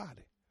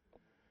nobody.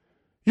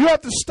 You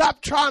have to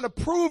stop trying to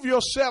prove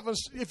yourself.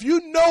 If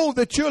you know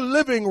that you're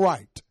living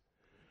right,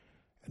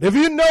 and if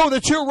you know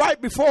that you're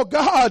right before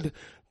God,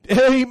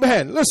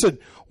 amen. Listen,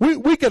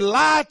 we can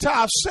lie to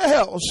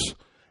ourselves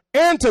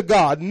and to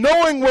God,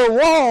 knowing we're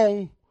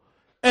wrong,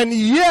 and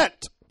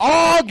yet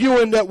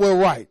arguing that we're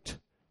right.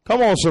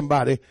 Come on,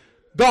 somebody.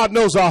 God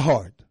knows our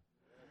heart.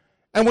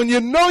 And when you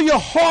know your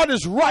heart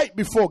is right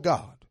before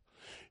God,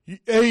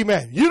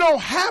 amen, you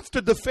don't have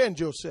to defend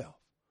yourself.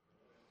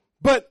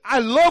 But I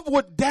love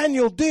what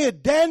Daniel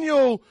did.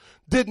 Daniel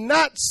did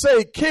not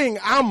say, King,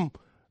 I'm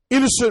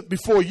innocent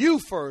before you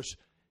first.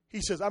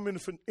 He says, I'm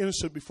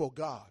innocent before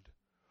God.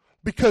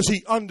 Because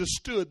he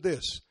understood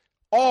this.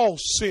 All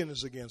sin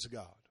is against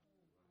God.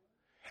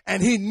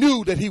 And he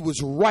knew that he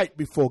was right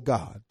before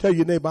God. Tell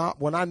your neighbor,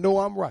 when I know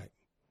I'm right.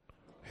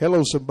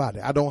 Hello, somebody.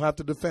 I don't have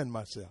to defend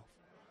myself.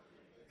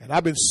 And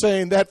I've been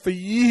saying that for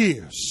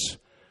years.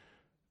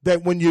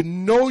 That when you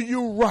know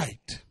you're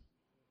right,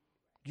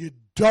 you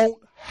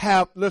don't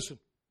have, listen,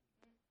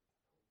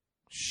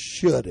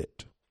 shut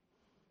it.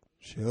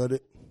 Shut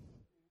it.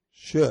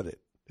 Shut it.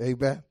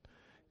 Amen.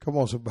 Come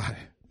on, somebody.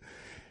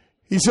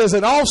 He says,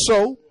 and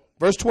also,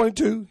 verse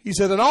 22, he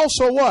said, and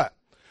also what?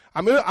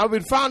 I've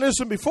been found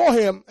innocent before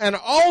him, and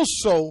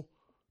also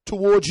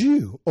towards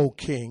you, O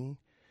king,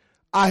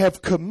 I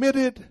have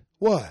committed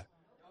what?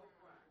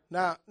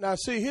 Now,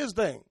 see, here's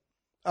the thing.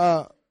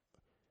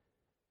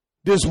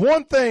 There's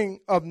one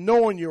thing of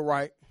knowing you're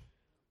right,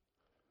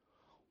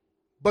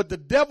 but the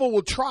devil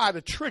will try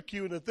to trick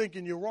you into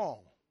thinking you're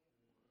wrong.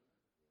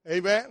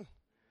 Amen?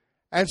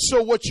 And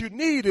so what you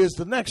need is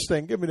the next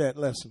thing. Give me that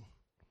lesson.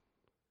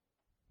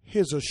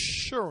 His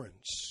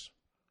assurance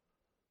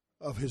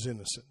of his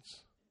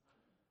innocence.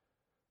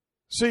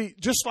 See,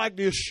 just like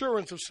the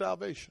assurance of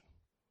salvation.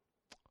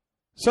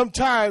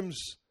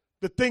 Sometimes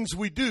the things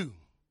we do,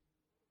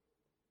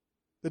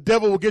 the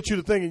devil will get you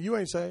to thinking you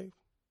ain't saved.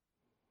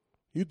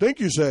 You think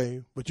you're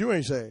saved, but you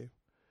ain't saved.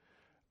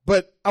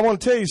 But I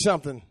want to tell you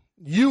something.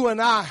 You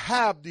and I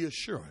have the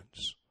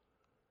assurance,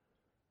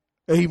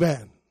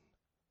 amen,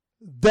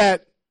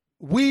 that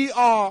we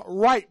are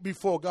right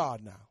before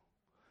God now.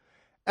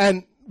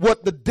 And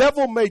what the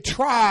devil may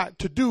try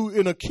to do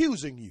in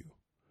accusing you.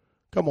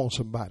 Come on,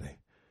 somebody.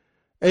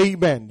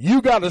 Amen.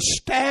 You got to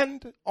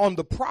stand on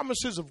the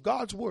promises of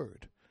God's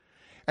word.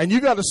 And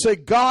you got to say,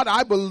 God,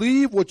 I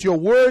believe what your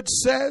word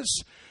says,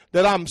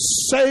 that I'm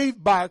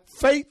saved by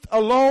faith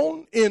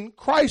alone, in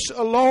Christ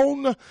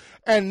alone,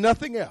 and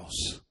nothing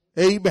else.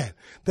 Amen.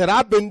 That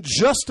I've been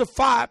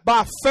justified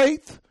by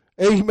faith.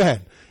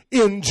 Amen.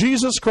 In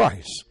Jesus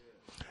Christ.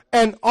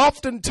 And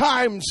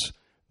oftentimes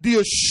the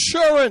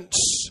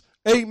assurance,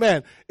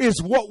 amen,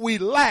 is what we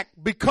lack,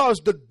 because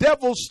the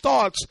devil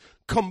starts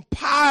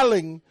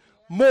compiling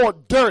more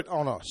dirt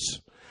on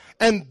us.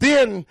 And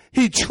then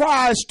he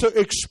tries to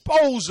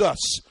expose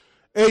us,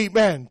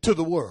 amen, to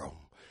the world.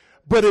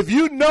 But if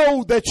you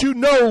know that you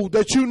know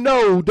that you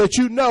know that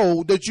you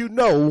know that you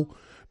know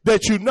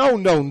that you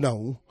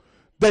know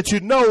that you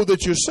know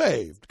that you're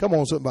saved. Come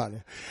on,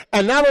 somebody.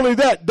 And not only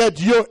that, that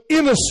you're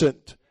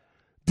innocent,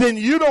 then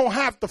you don't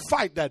have to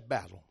fight that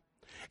battle.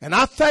 And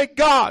I thank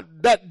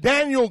God that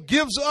Daniel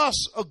gives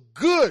us a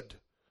good,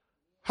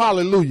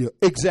 hallelujah,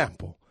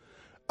 example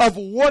of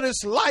what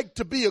it's like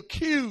to be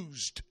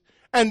accused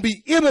and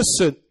be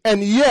innocent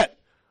and yet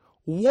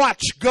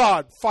watch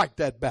God fight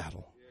that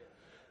battle.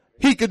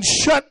 He can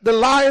shut the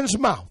lion's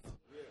mouth.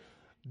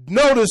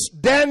 Notice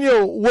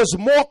Daniel was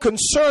more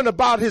concerned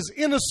about his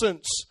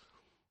innocence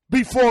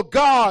before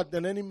God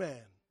than any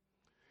man.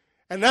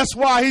 And that's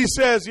why he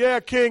says, yeah,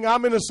 King,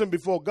 I'm innocent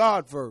before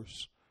God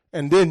first,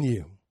 and then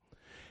you.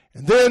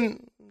 And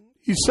then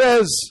he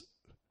says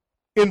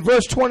in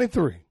verse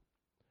 23,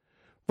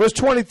 verse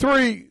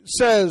 23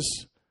 says,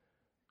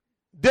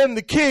 then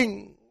the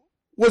king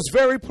was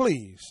very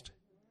pleased.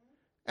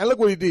 And look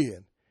what he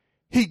did.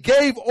 He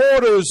gave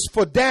orders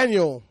for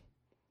Daniel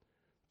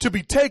to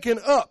be taken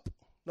up.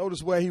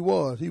 Notice where he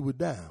was. He was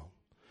down.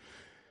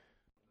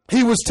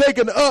 He was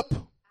taken up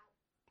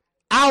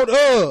out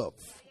of.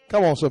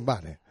 Come on,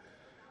 somebody.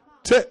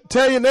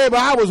 Tell your neighbor,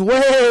 I was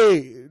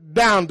way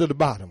down to the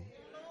bottom.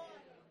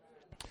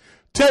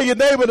 Tell your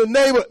neighbor,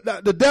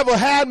 the devil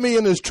had me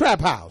in his trap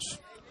house.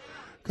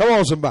 Come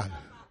on, somebody.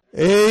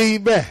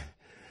 Amen.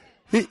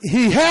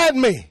 He had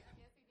me,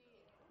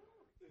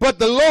 but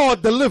the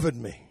Lord delivered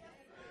me.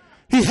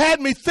 He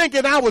had me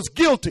thinking I was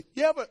guilty.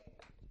 You ever?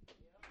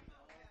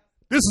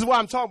 This is why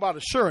I'm talking about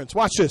assurance.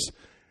 Watch this.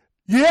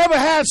 You ever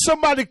had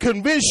somebody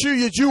convince you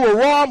that you were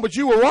wrong, but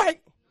you were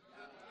right?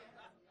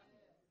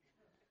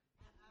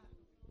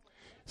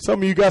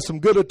 Some of you got some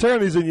good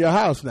attorneys in your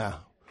house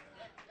now.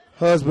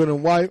 Husband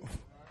and wife.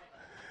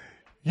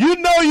 You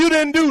know you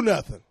didn't do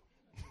nothing.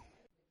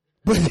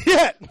 But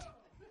yet,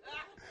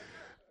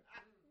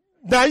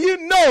 now you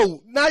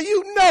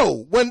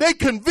know when they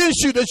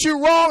convince you that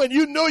you're wrong and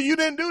you know you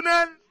didn't do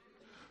nothing,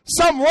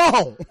 something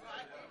wrong.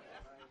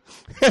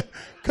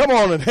 Come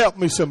on and help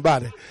me,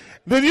 somebody.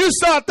 Then you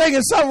start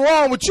thinking something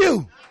wrong with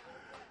you.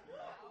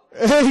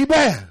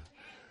 Amen.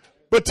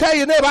 But tell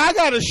your neighbor, I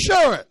got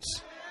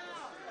assurance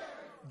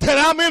that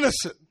I'm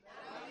innocent.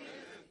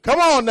 Come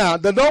on now.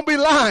 Don't be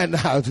lying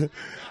now.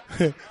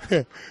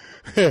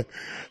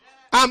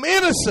 I'm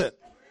innocent.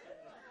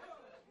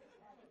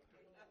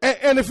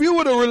 And if you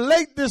were to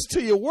relate this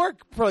to your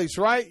workplace,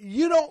 right?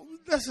 You don't,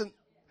 listen,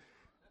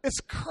 it's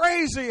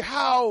crazy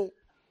how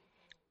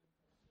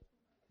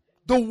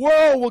the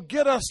world will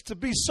get us to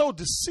be so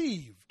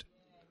deceived.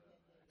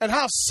 And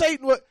how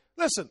Satan would,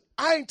 listen,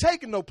 I ain't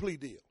taking no plea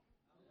deal.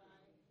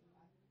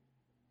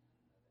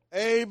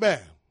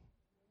 Amen.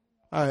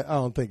 I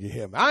don't think you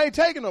hear me. I ain't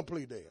taking no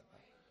plea deal.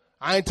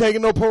 I ain't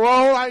taking no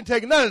parole. I ain't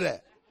taking none of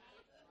that.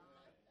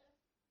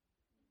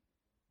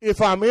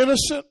 If I'm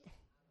innocent,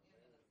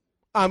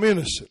 I'm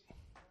innocent.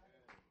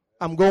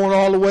 I'm going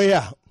all the way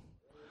out.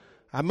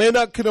 I may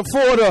not can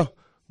afford a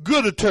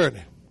good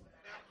attorney.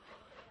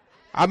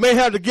 I may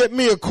have to get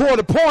me a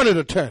court-appointed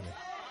attorney.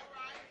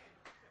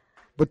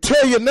 But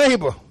tell your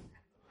neighbor,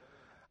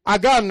 I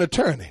got an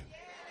attorney.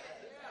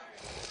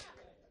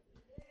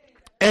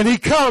 And he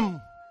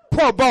come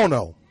pro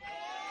bono.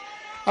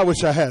 I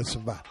wish I had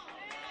somebody.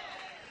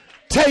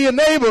 Tell your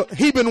neighbor,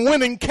 he been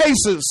winning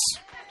cases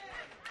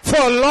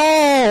for a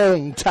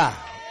long time.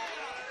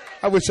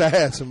 I wish I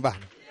had somebody.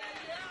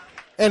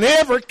 And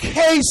every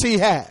case he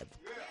had,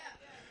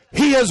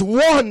 he has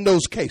won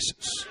those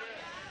cases.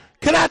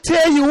 Can I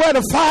tell you where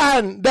to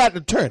find that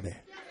attorney?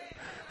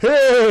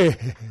 Hey.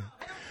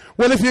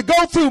 Well, if you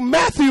go through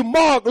Matthew,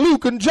 Mark,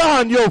 Luke, and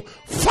John, you'll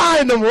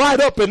find them right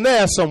up in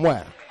there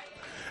somewhere.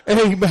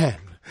 Amen.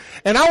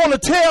 And I want to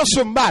tell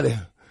somebody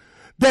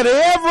that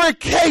every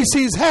case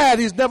he's had,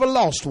 he's never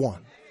lost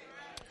one.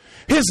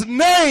 His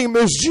name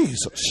is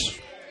Jesus.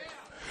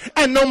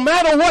 And no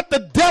matter what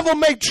the devil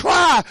may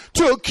try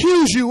to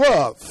accuse you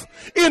of,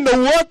 in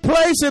the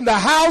workplace, in the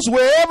house,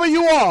 wherever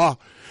you are,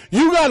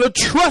 you got to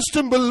trust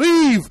and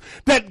believe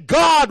that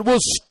God will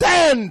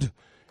stand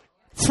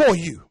for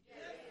you.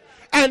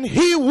 And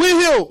he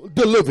will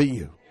deliver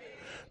you.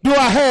 Do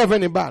I have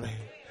anybody?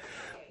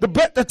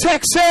 The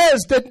text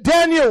says that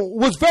Daniel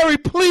was very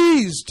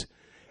pleased,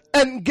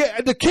 and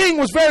the king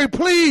was very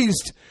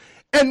pleased,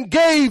 and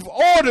gave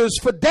orders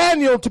for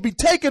Daniel to be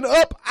taken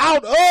up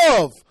out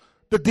of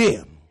the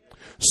den.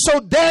 So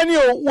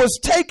Daniel was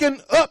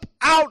taken up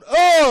out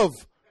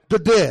of the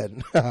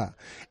den.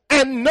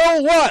 And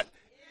know what?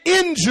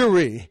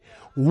 Injury,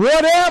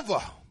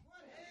 whatever,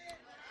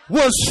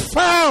 was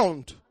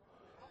found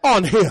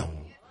on him.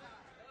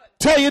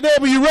 Tell your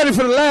neighbor, you ready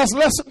for the last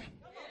lesson?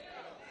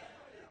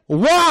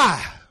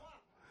 Why?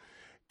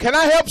 Can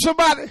I help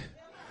somebody?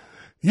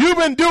 You've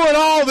been doing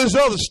all this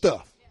other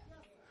stuff.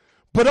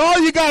 But all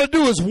you got to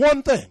do is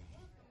one thing.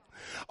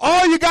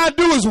 All you got to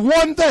do is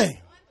one thing.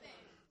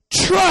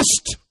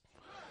 Trust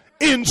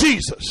in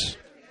Jesus.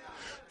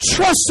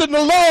 Trust in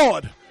the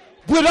Lord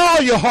with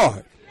all your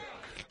heart.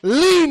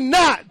 Lean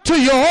not to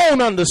your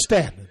own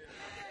understanding.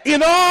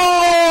 In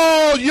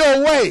all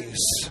your ways,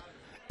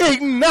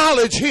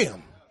 acknowledge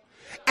him,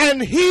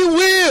 and he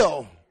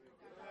will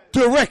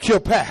direct your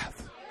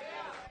path.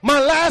 My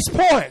last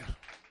point,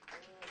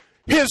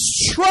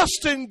 his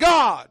trust in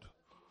God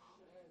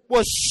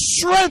was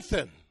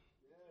strengthened.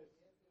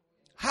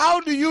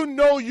 How do you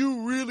know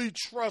you really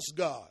trust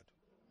God?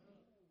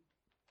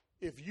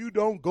 If you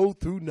don't go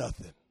through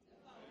nothing.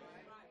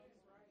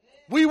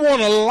 We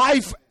want a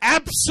life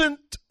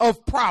absent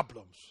of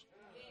problems.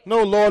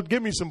 No, Lord,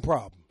 give me some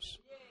problems.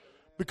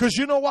 Because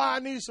you know why I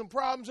need some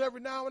problems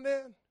every now and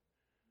then?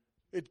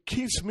 It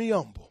keeps me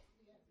humble.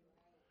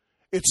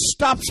 It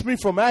stops me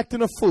from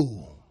acting a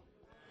fool.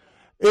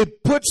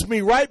 It puts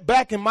me right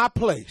back in my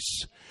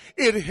place.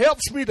 It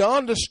helps me to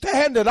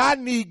understand that I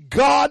need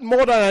God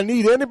more than I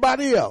need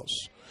anybody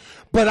else.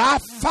 But I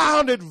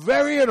found it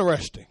very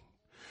interesting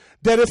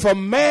that if a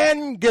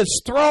man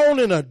gets thrown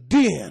in a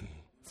den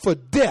for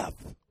death,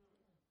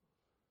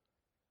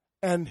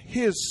 and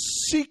his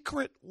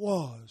secret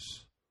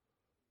was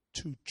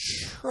to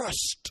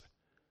trust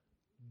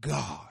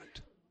God.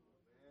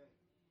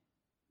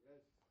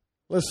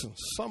 Listen,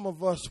 some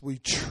of us, we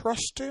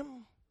trust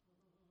him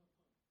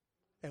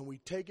and we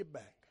take it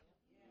back.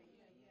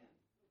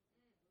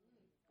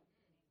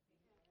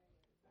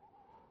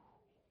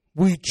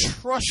 We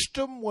trust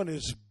him when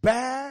it's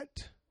bad.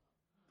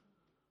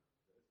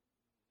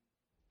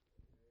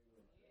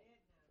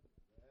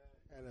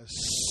 And as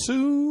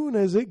soon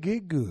as it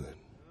get good,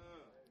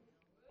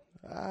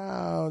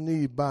 I don't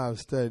need Bible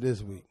study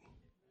this week.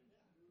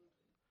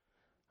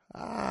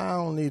 I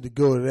don't need to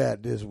go to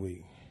that this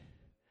week.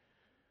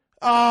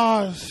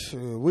 Oh,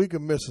 sure, we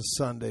can miss a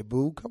Sunday,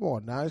 boo. Come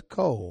on now, it's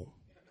cold.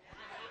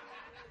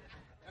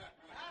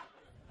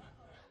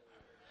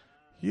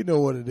 You know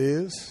what it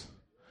is.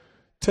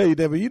 Tell you,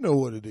 Debbie, you know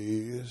what it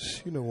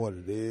is. You know what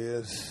it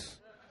is.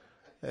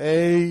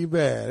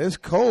 Amen. It's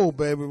cold,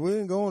 baby. We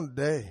ain't going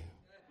today.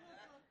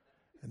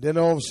 And then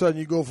all of a sudden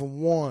you go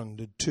from 1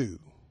 to 2.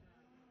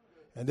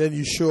 And then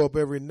you show up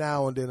every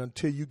now and then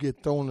until you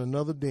get thrown in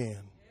another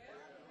den.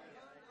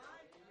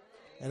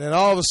 And then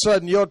all of a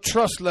sudden your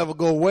trust level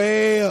go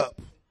way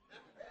up.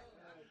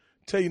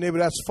 Tell your neighbor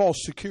that's false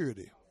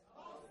security.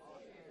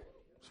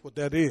 That's what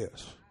that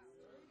is.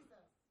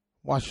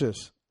 Watch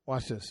this.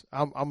 Watch this.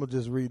 I'm gonna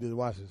just read this.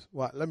 Watch this.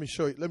 Let me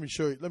show you. Let me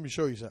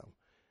show you something.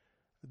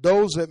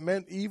 Those that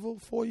meant evil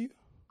for you.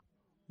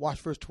 Watch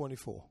verse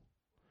 24.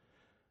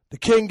 The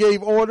king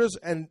gave orders,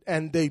 and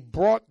they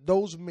brought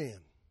those men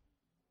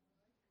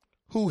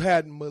who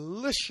had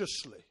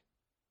maliciously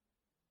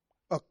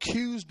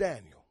accused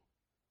Daniel.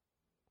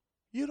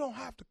 You don't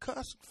have to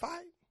cuss and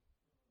fight.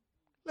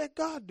 Let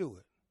God do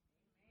it.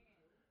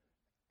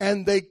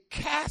 And they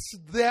cast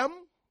them.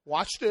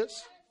 Watch this.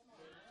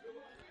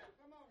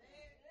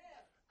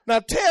 Now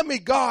tell me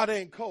God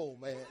ain't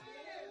cold, man.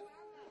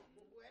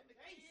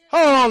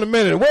 Hold on a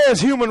minute.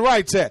 Where's human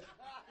rights at?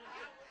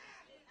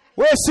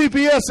 Where's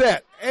CPS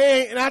at?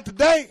 Ain't not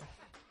today.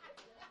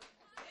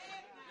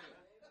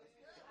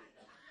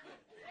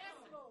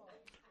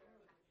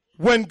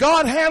 When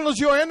God handles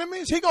your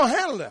enemies, he's going to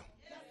handle them.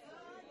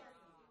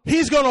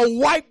 He's going to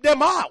wipe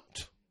them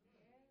out.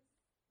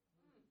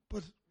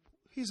 But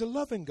he's a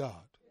loving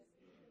God.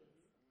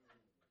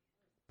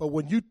 But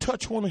when you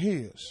touch one of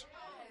his,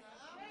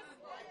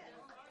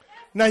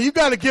 now you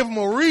got to give him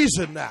a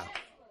reason now.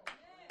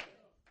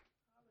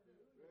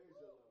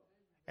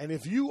 And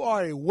if you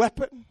are a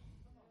weapon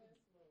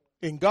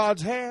in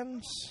God's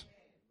hands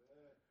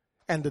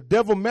and the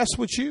devil mess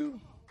with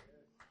you,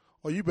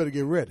 well, you better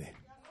get ready.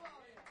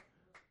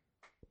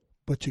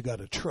 But you got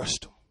to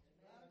trust him.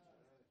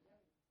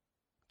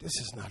 This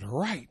is not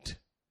right.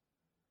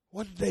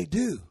 What did they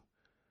do?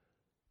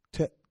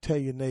 Tell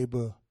your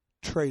neighbor,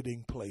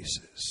 trading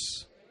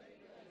places.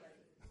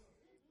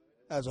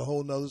 That's a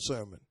whole nother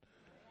sermon.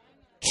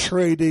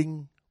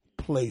 Trading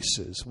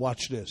places.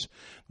 Watch this.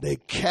 They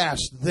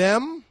cast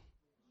them.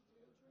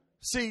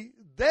 See,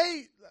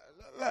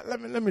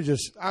 let me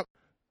just,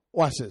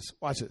 watch this.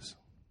 Watch this.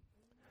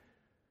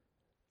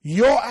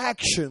 Your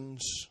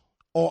actions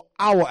or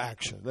our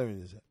actions, let me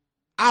just say,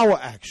 our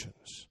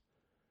actions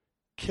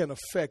can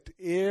affect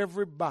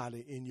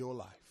everybody in your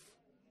life.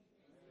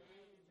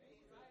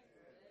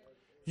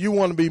 You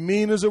want to be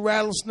mean as a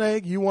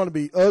rattlesnake? You want to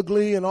be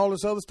ugly and all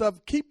this other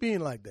stuff? Keep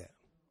being like that.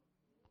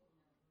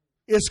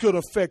 it's going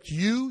to affect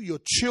you, your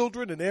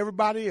children, and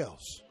everybody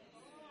else.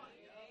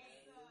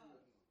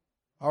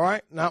 All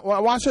right? Now,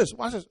 watch this.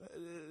 Watch this.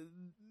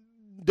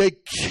 They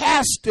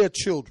cast their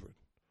children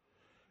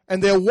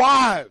and their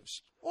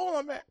wives.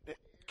 Oh, man.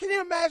 Can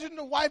you imagine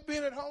the wife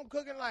being at home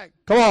cooking like,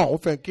 come on, we're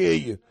finna kill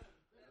you.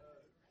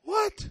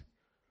 What?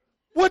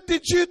 What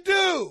did you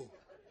do?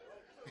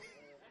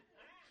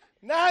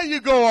 Now you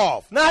go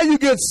off. Now you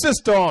get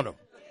sister on them.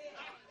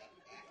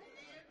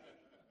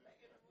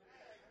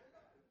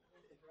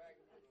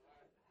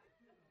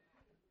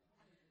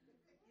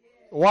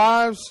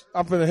 Wives,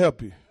 I'm finna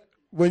help you.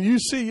 When you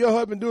see your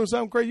husband doing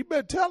something crazy, you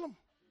better tell him.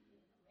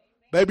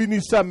 Baby, you need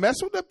to stop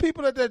messing with the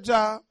people at that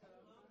job.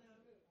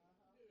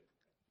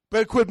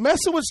 Better quit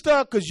messing with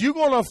stuff because you're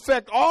going to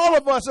affect all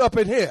of us up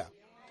in here.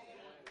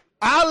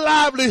 Our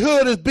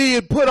livelihood is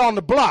being put on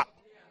the block.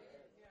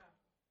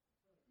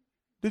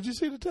 Did you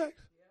see the text?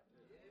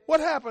 What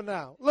happened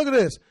now? Look at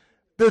this.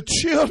 The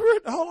children,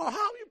 hold on,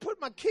 how you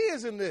put my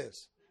kids in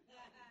this?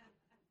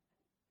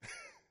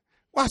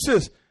 Watch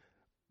this.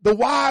 The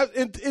wives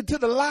into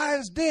the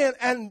lion's den,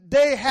 and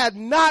they had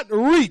not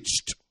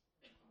reached.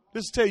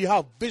 This tell you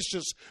how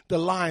vicious the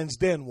lion's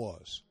den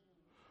was.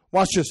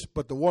 Watch this.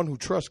 But the one who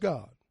trusts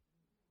God.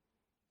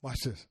 Watch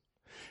this.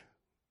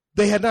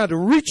 They had not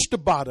reached the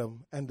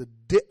bottom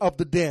of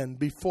the den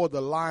before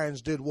the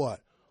lions did what?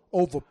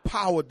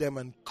 Overpowered them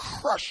and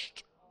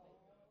crushed.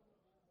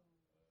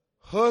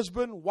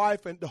 Husband,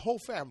 wife, and the whole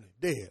family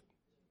dead.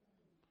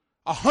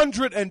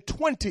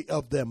 120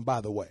 of them, by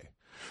the way.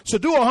 So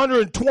do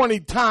 120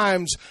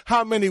 times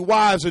how many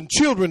wives and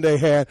children they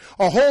had.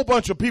 A whole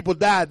bunch of people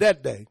died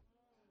that day.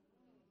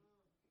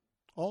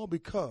 All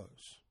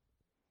because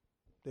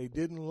they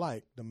didn't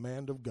like the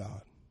man of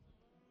God.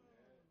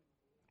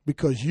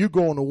 Because you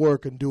going to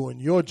work and doing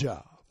your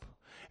job.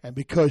 And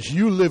because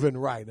you living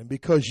right. And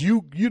because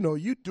you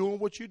doing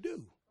what you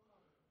do.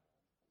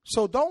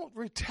 So don't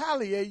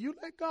retaliate. You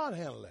let God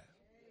handle that.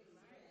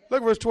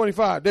 Look at verse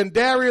 25. Then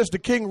Darius the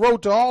king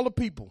wrote to all the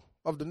people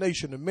of the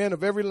nation, the men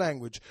of every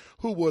language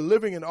who were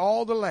living in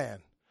all the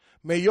land.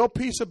 May your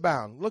peace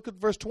abound. Look at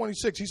verse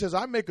 26. He says,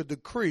 I make a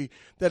decree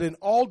that in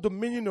all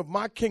dominion of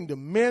my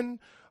kingdom, men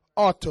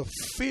are to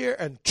fear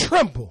and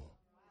tremble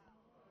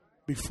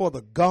before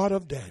the God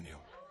of Daniel.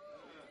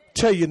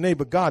 Tell your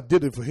neighbor, God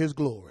did it for his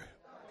glory.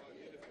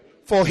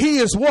 For he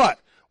is what?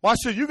 Watch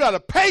this. You got a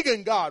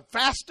pagan God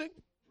fasting.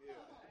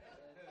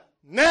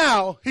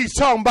 Now he's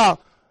talking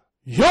about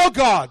your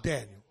God,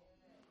 Daniel.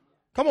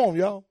 Come on,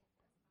 y'all.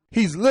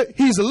 He's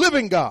a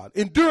living God,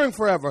 enduring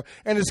forever.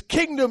 And his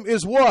kingdom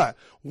is what?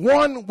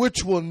 One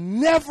which will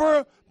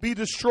never be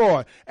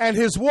destroyed. And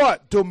his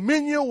what?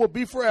 Dominion will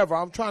be forever.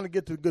 I'm trying to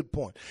get to the good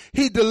point.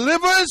 He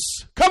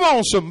delivers, come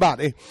on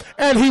somebody,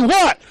 and he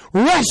what?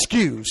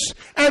 Rescues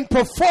and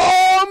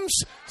performs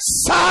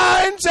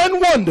signs and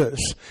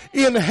wonders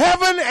in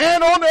heaven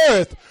and on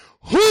earth.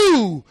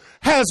 Who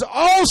has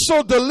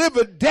also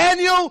delivered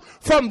Daniel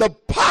from the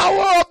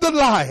power of the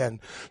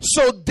lion.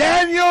 So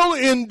Daniel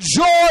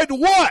enjoyed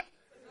what?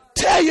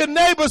 Tell your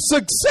neighbor,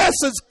 success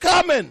is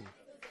coming.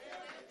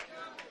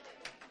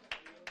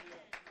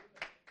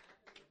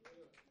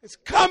 It's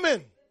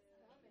coming.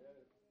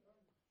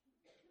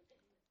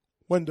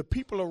 When the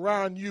people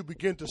around you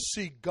begin to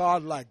see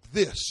God like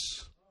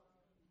this,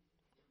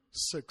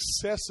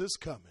 success is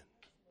coming.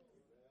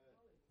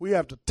 We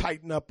have to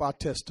tighten up our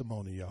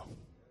testimony, y'all.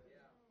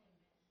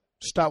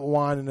 Stop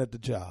whining at the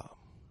job.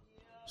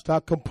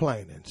 Stop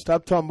complaining.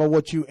 Stop talking about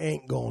what you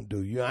ain't going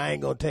to do. I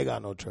ain't going to take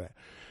out no trash.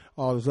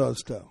 All this other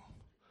stuff.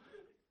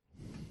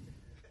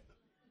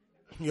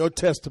 Your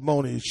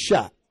testimony is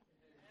shot.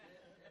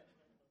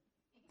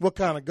 What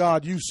kind of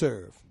God you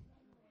serve?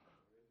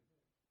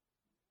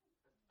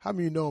 How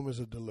many know him as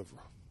a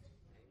deliverer?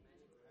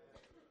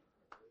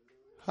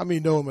 How many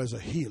know him as a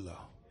healer?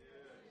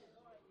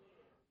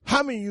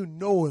 How many of you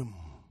know him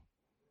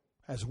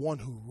as one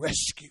who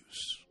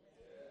rescues?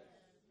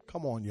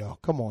 Come on, y'all.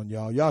 Come on,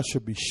 y'all. Y'all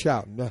should be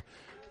shouting.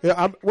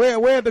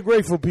 Where are the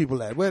grateful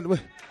people at? Where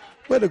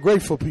the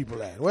grateful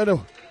people at? Where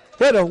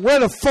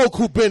the folk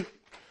who've been?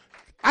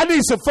 I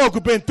need some folk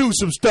who've been through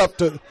some stuff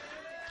to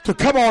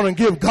come on and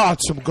give God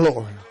some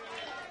glory.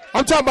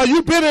 I'm talking about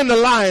you've been in the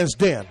lion's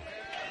den.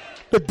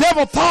 The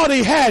devil thought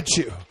he had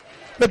you.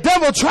 The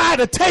devil tried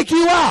to take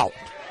you out.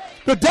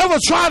 The devil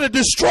tried to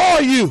destroy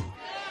you.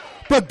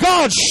 But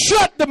God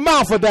shut the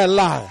mouth of that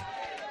lion.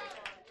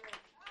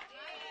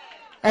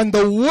 And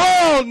the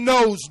world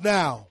knows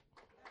now,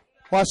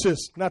 watch this,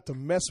 not to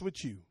mess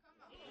with you.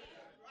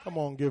 Come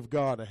on, give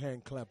God a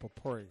hand clap of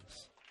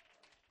praise.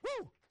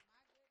 Woo!